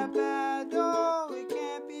vitamin. It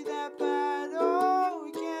can't be that bad. Oh,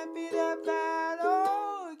 it can't be that bad.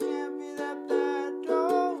 Oh, it can't be that bad.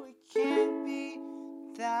 Oh, it can't be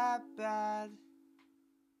that bad.